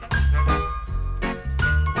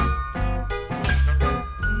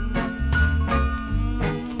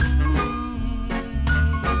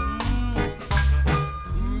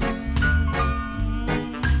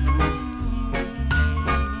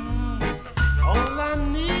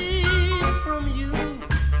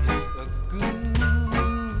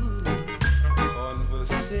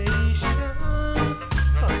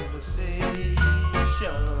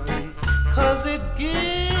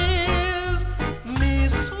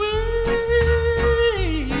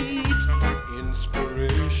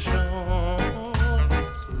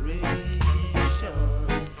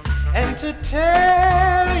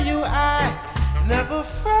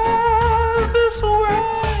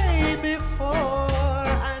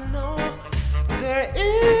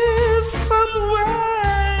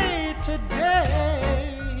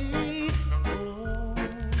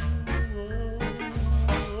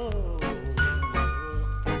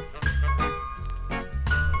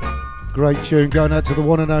 Great tune going out to the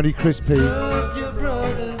one and only Crispy. love your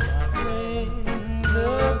brothers, friend,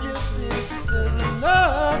 love your sisters,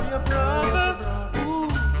 love your brothers, ooh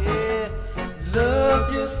yeah,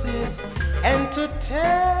 love your sisters, and to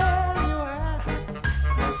tell you I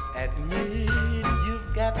must admit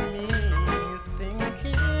you've got me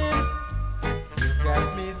thinking, you've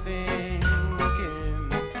got me thinking.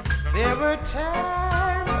 There were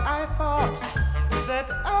times I thought that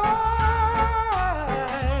I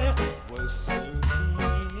was sinking,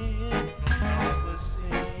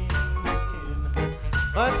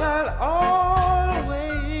 but I'll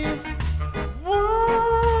always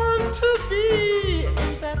want to be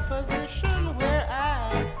in that position where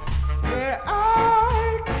I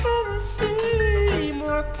can see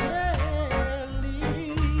more clearly,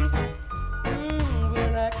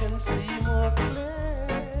 where I can see more clearly.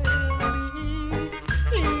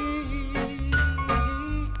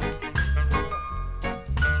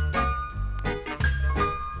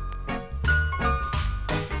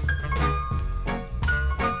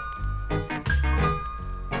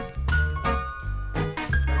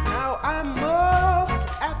 I must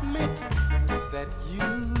admit that you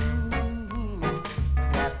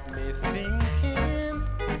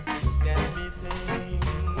got me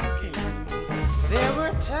thinking, There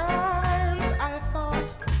were times I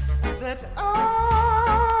thought that I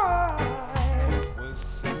was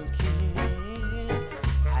sinking,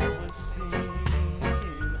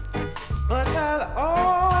 but I'll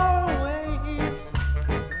always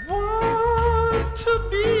want to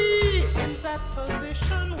be in that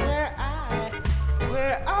position where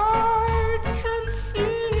I can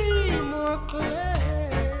see more clearly.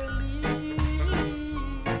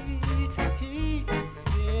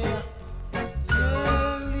 Yeah,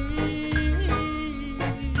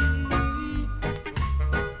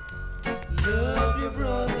 love your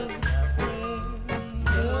brothers, friend,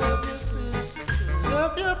 love your sisters,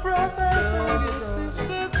 love your brothers and your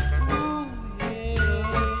sisters. Ooh,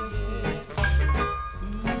 yes.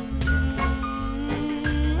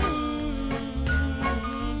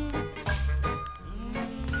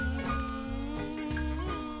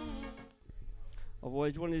 I've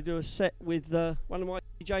always wanted to do a set with one of my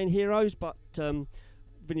DJing heroes, but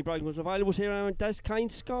Vinnie Brogan was available, so here I am, Daz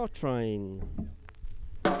Kane's Scar Train.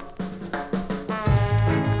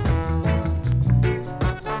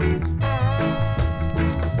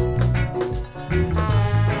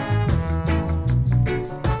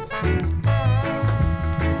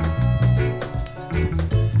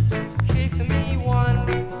 Kiss me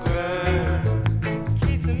once, girl.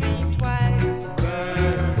 Kiss me twice,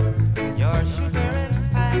 girl. Your sugar and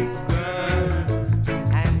spice, girl.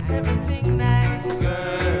 And everything nice,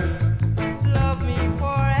 girl. Love me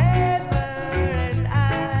forever and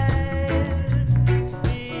I'll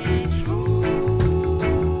be true.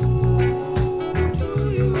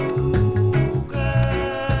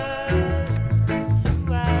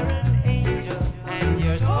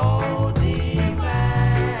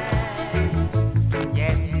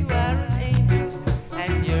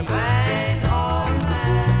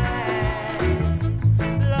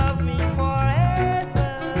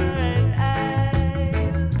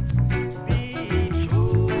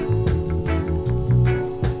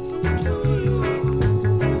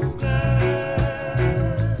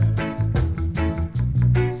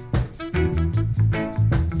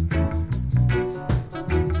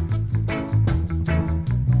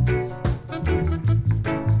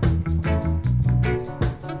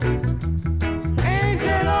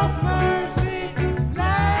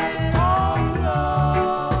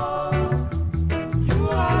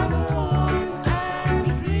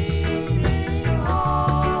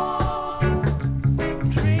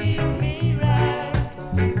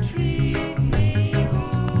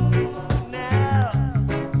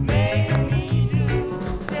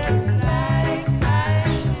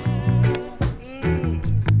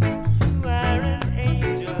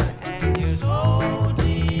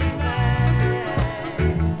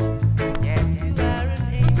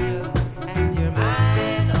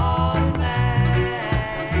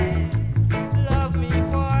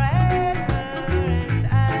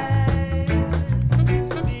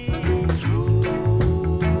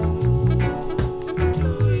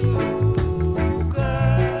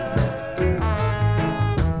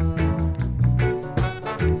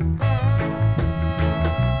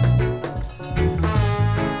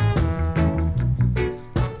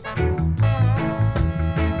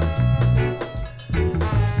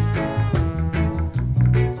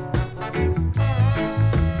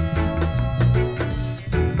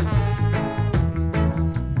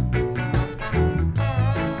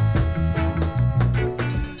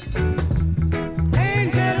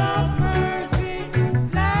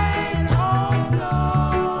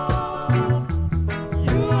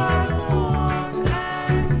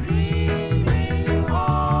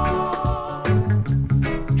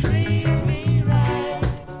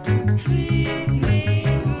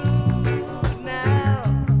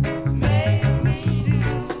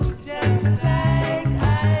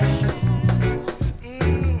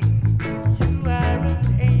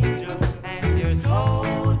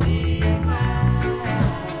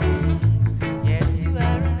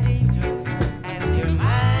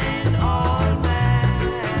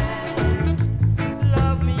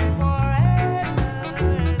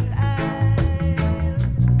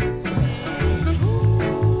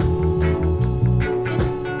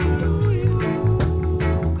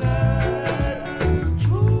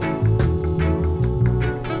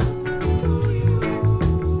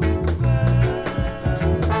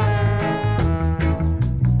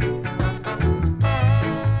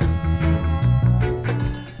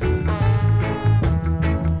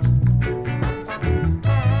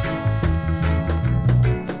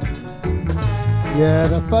 Yeah,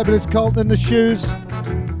 the fabulous Colton and the Shoes.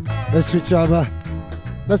 Let's switch over.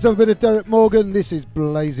 Let's have a bit of Derek Morgan. This is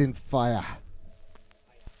Blazing Fire.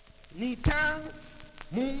 Nitang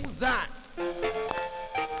Muzat.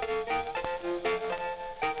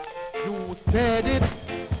 You said it.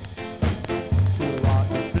 So are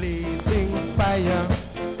the blazing fire.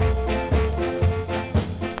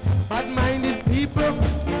 Bad-minded people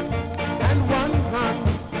and one man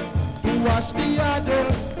who wash the other.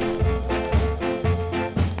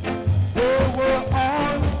 They were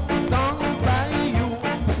all sung by you,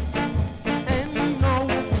 and now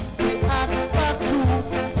we act back to.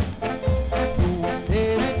 You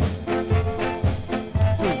said it.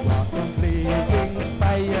 So are the blazing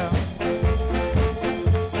fire.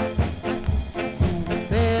 You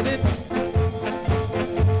said it.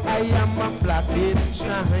 I am a black bitch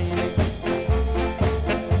shining.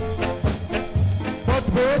 But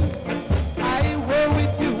when I were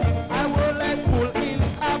with you, I will like pull in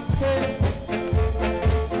a pen.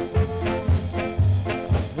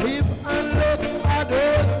 Live and let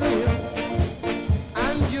others live,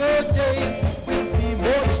 and your days will be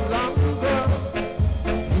much longer.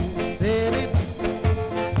 You said it.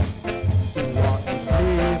 So what a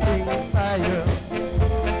blazing fire.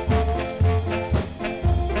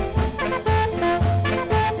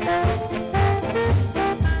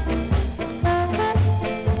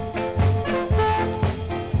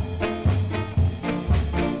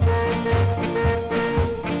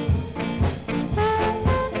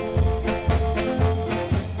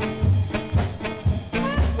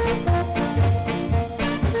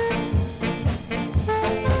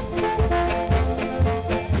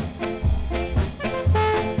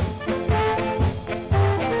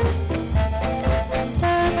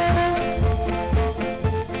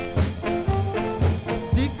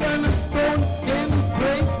 Stick and a stone can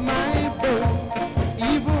break my bone,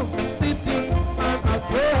 evil sitting on a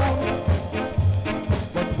throne.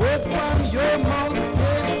 But words from your mouth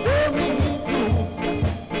can go me through.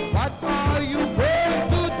 What are you going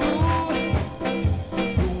to do?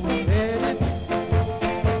 You said it.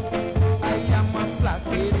 I am a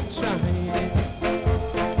flathead shining.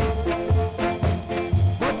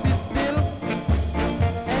 But be still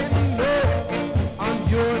and know I'm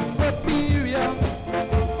your superior.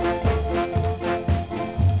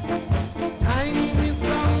 Time is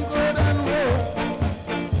longer than rope,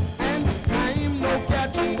 and time no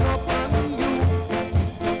catching up on you.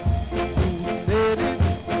 You said it.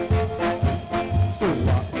 So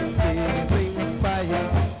what blazing fire.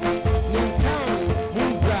 New town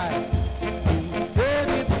moves right. You said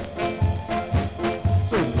it.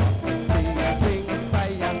 So what blazing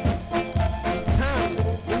fire. New town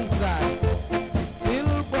moves right.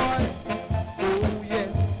 Still boy. Oh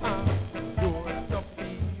yes, I'm your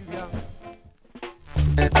superior.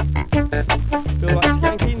 Feel like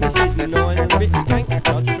skanking? This is 9 and a bit skank.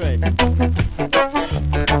 Judge Dredd.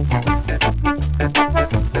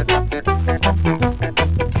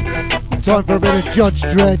 Time for a bit of Judge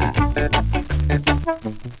Dredd.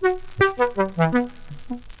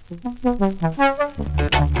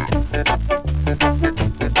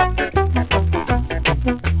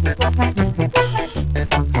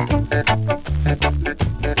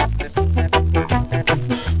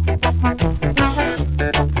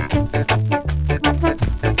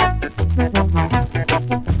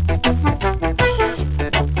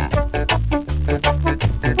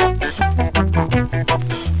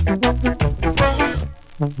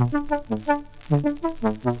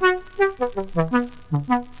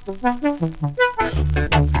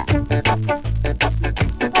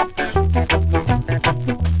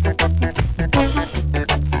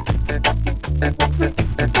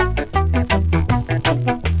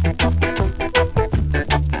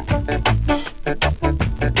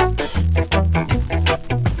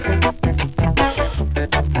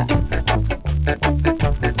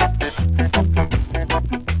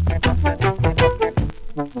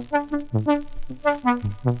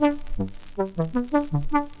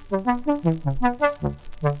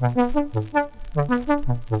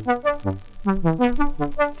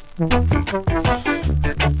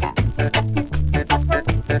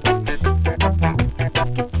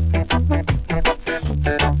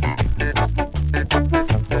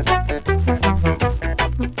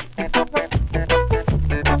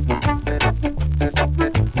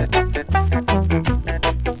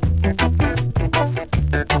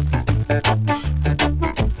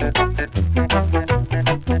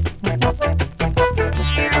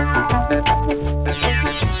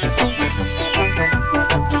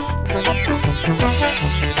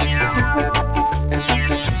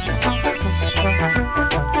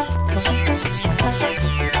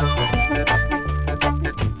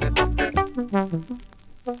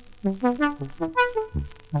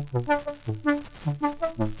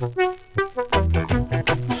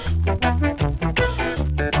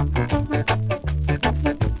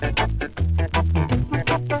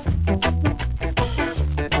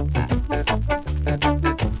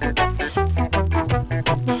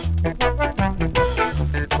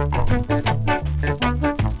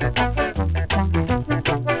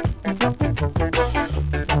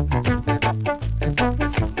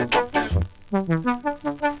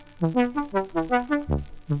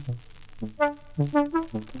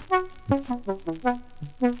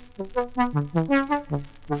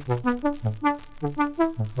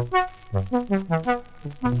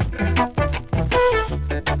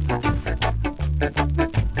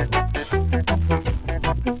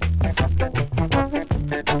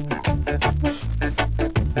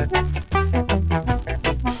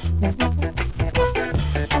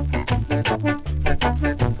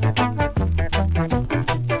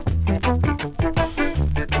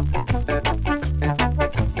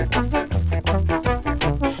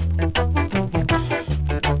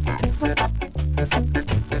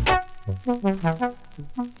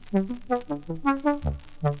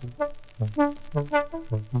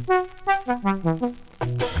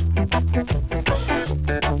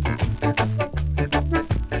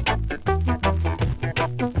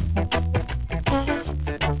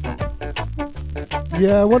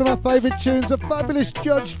 Yeah, one of my favourite tunes, a fabulous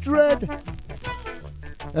Judge Dredd.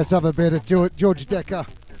 Let's have a bit of George Decker.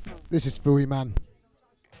 This is Fooey Man.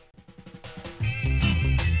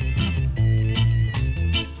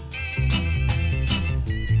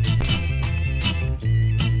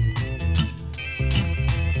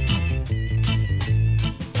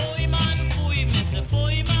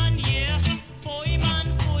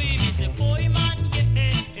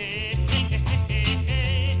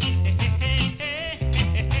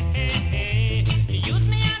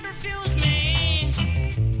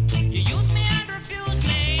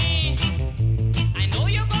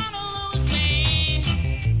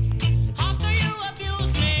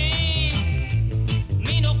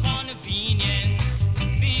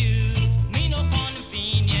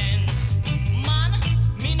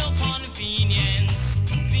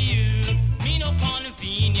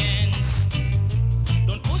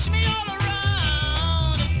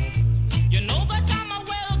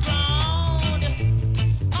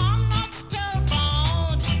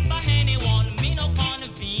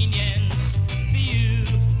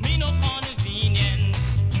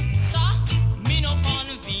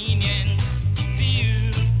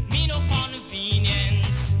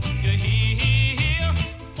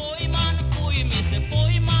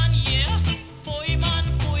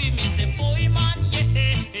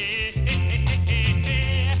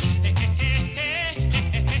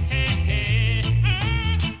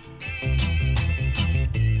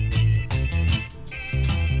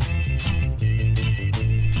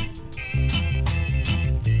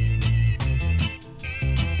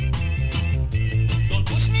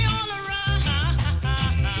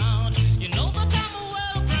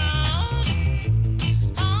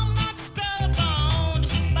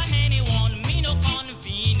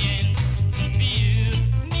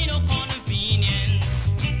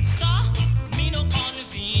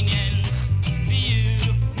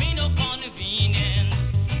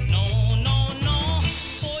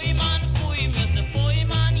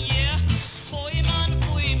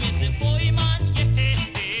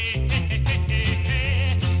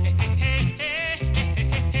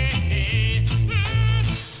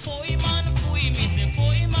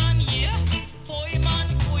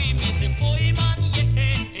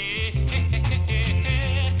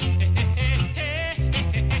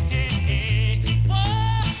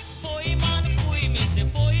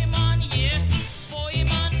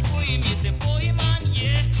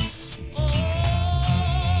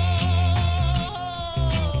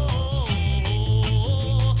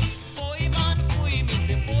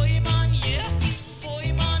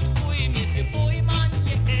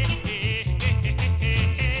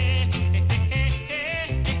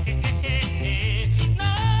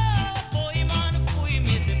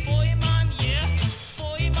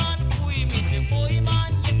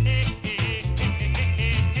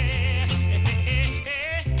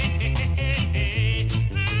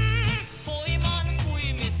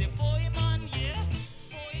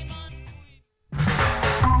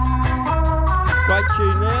 Great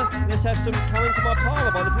tune there. Let's have some Coming to My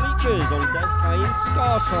Parlour by the Bleachers on Des Kane's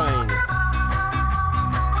Ska Train.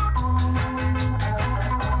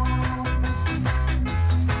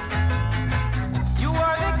 You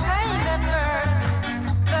are the kind of girl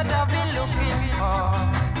that I've been looking for.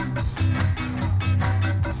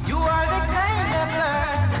 You are the kind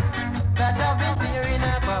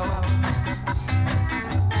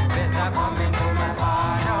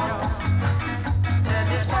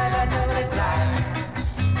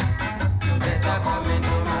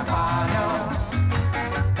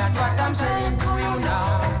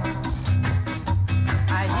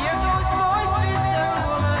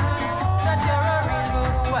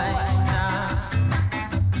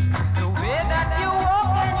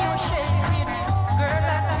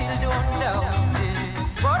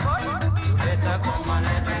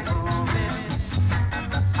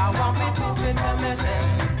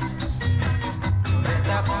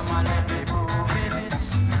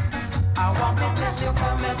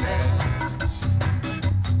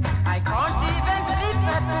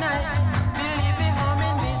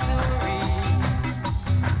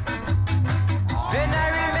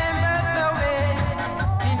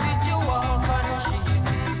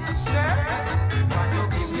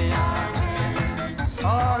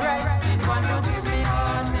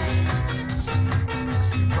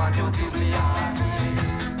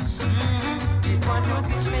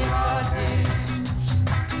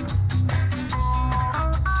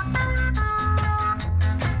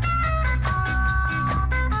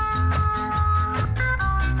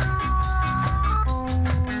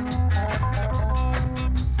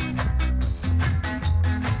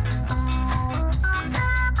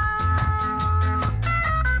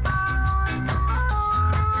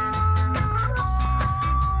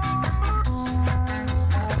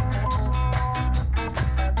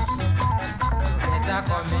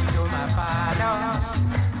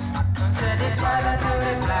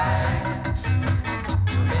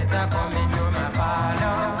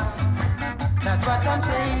I'm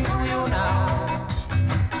saying to you now.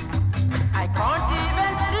 I can't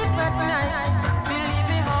even sleep at night. Believe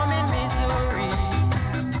me, I'm in misery.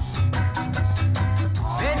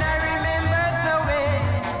 When I remember the way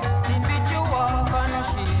in which you walk on the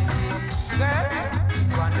street, girl, it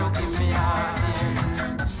want to give me heartache.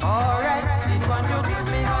 Alright, it want to give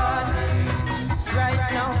me heartache. Right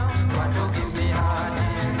now, it want to give me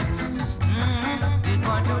heartache. It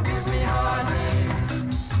want to give me heartache.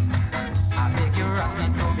 I beg you rock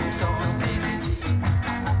it to me something.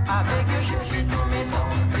 I beg you shake it to me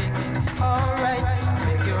something. Alright, I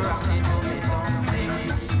beg you rock it to me something.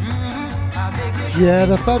 I beg you shake Yeah,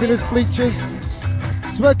 the fabulous Bleachers.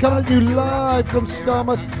 So we're coming at you live from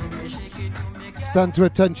SKAMOUth. Stand to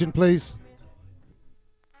attention, please.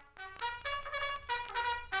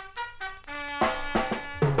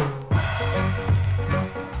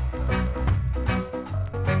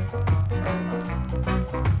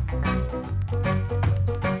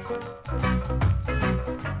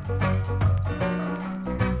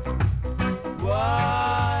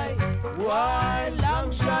 Why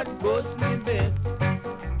long shot bust me bed?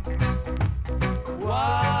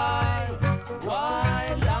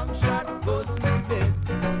 Why long shot bust me bed?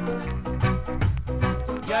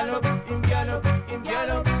 Gallop,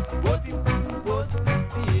 but him couldn't bust the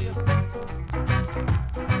tape.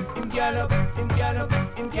 Him gallop,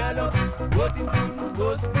 but him couldn't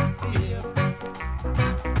bust the tape.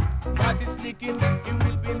 Marty slicking, him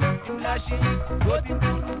whipping, him lashing, but him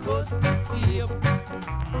couldn't bust the tape.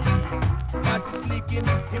 Marty slicking,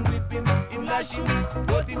 him whipping, him lashing,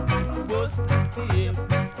 but him couldn't bust the tape.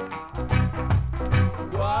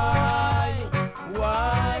 Why,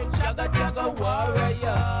 Jaga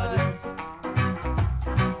warrior?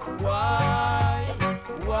 Why,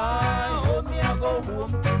 oh me I go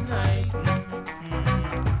home tonight.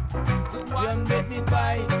 The one make me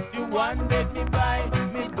buy,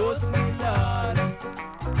 me bust me lord.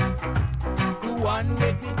 The one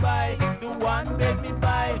make me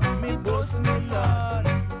buy, me bust me lord.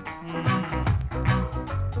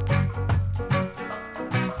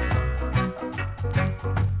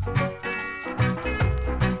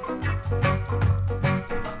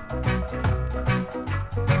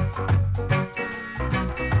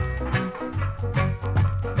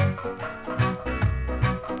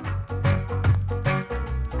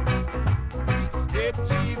 Step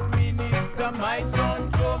chief minister, my son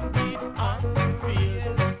drum beat on the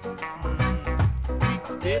wheel. Big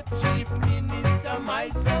step chief minister, my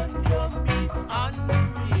son drum beat on the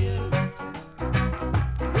wheel.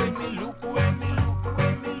 When me look,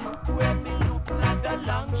 not a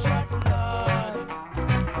long shot, Lord.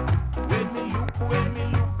 When me look,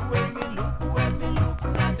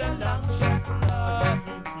 not a long shot, Lord.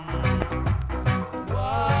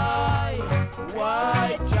 Why,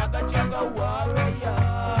 Jaga warrior?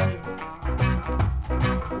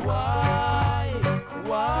 Why,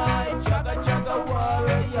 Jaga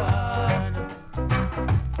warrior?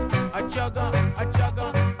 A jaga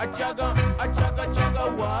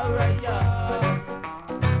warrior.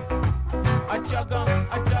 A jaga warrior. A jaga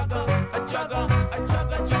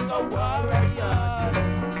warrior.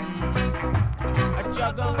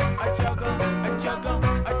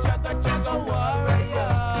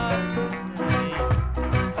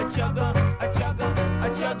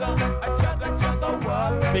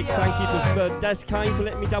 Big thank you to Daz Kane for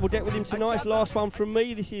letting me double deck with him tonight. It's the last one from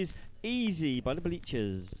me. This is Easy by the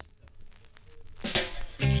Bleachers.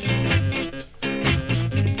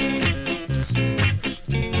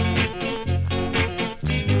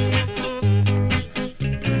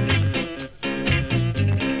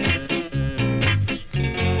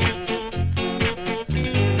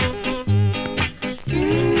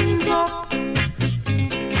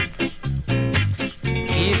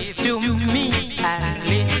 Give to me a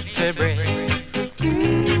little bread.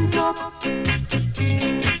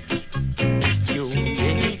 You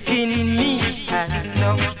making me a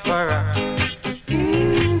sufferer.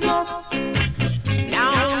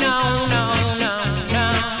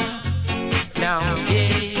 Now,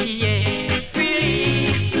 yeah,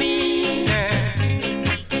 release me, girl.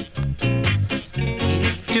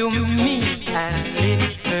 Give to me a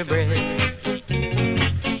little bread.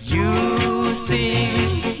 You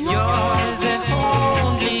think you're the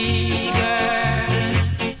only girl.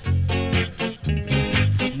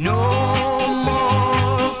 No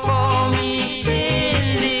more for me in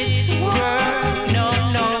this world, no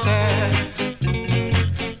girl.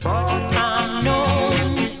 But I'm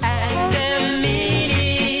known as the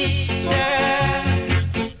minister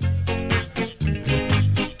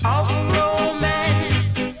of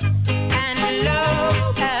romance and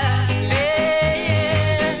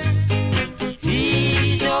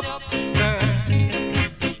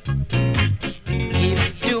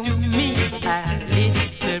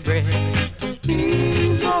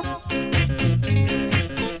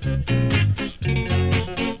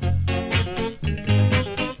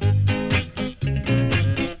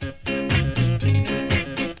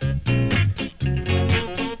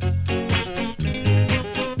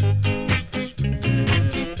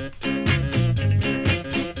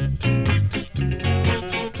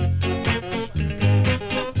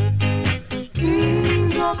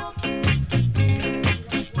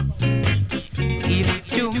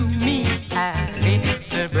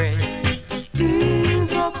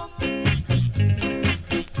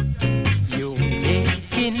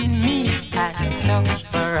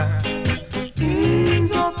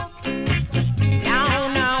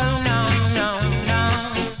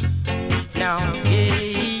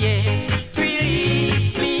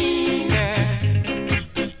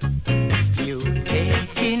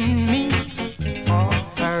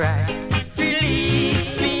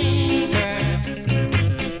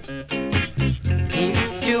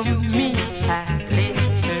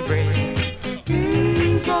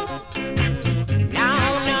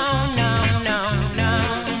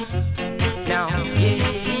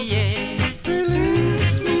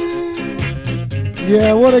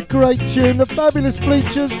Yeah, what a great tune, the Fabulous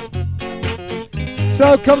Bleachers.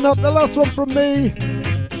 So coming up, the last one from me.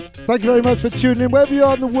 Thank you very much for tuning in, wherever you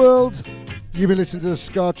are in the world. You've been listening to the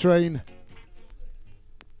Ska Train.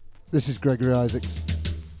 This is Gregory Isaacs.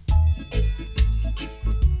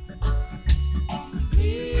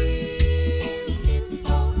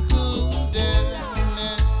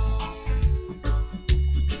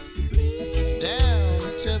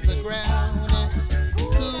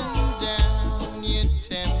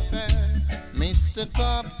 Mr.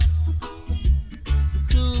 Cop,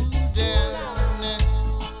 cool down.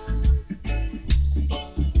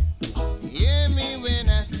 Hear me when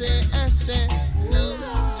I say, cool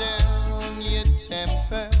down your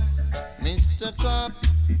temper. Mr. Cop,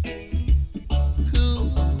 cool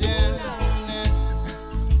down.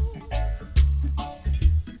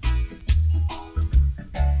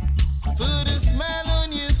 Put a smile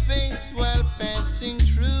on your face while passing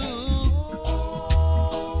through.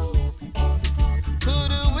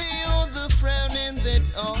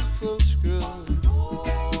 Awful screw.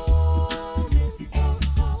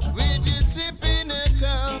 We're just sipping a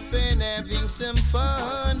cup and having some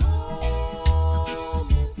fun.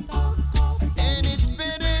 And it's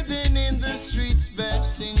better than in the streets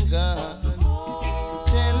bashing gun.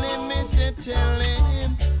 Tell him, mister, tell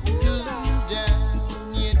him, cool down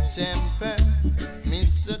your temper.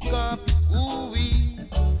 Mr. Cop, ooh-wee,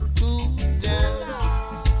 cool down.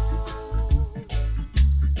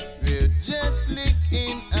 We're just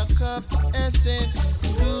licking a cup and said,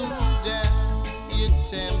 cool down your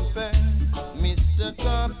temper, Mr.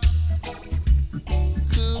 Cop,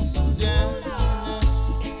 cool down.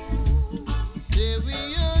 Say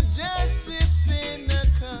we are just sipping a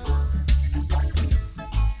cup.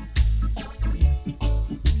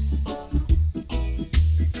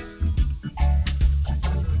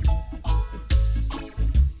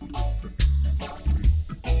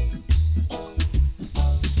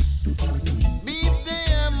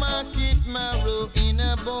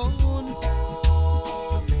 Bone.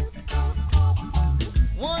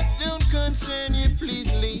 What don't concern you,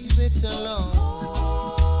 please leave it alone.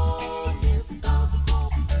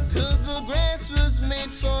 'Cause the grass was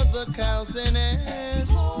made for the cows and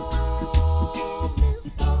ass,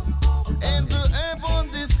 and the herb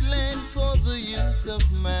on this land for the use of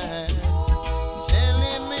man. Tell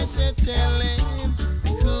him, mister, tell him,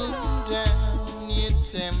 cool down your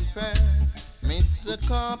temper, Mr.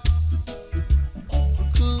 Cop.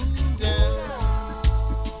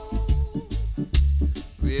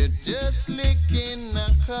 We're just licking a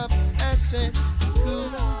cup. I said, cool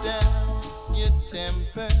down your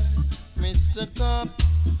temper.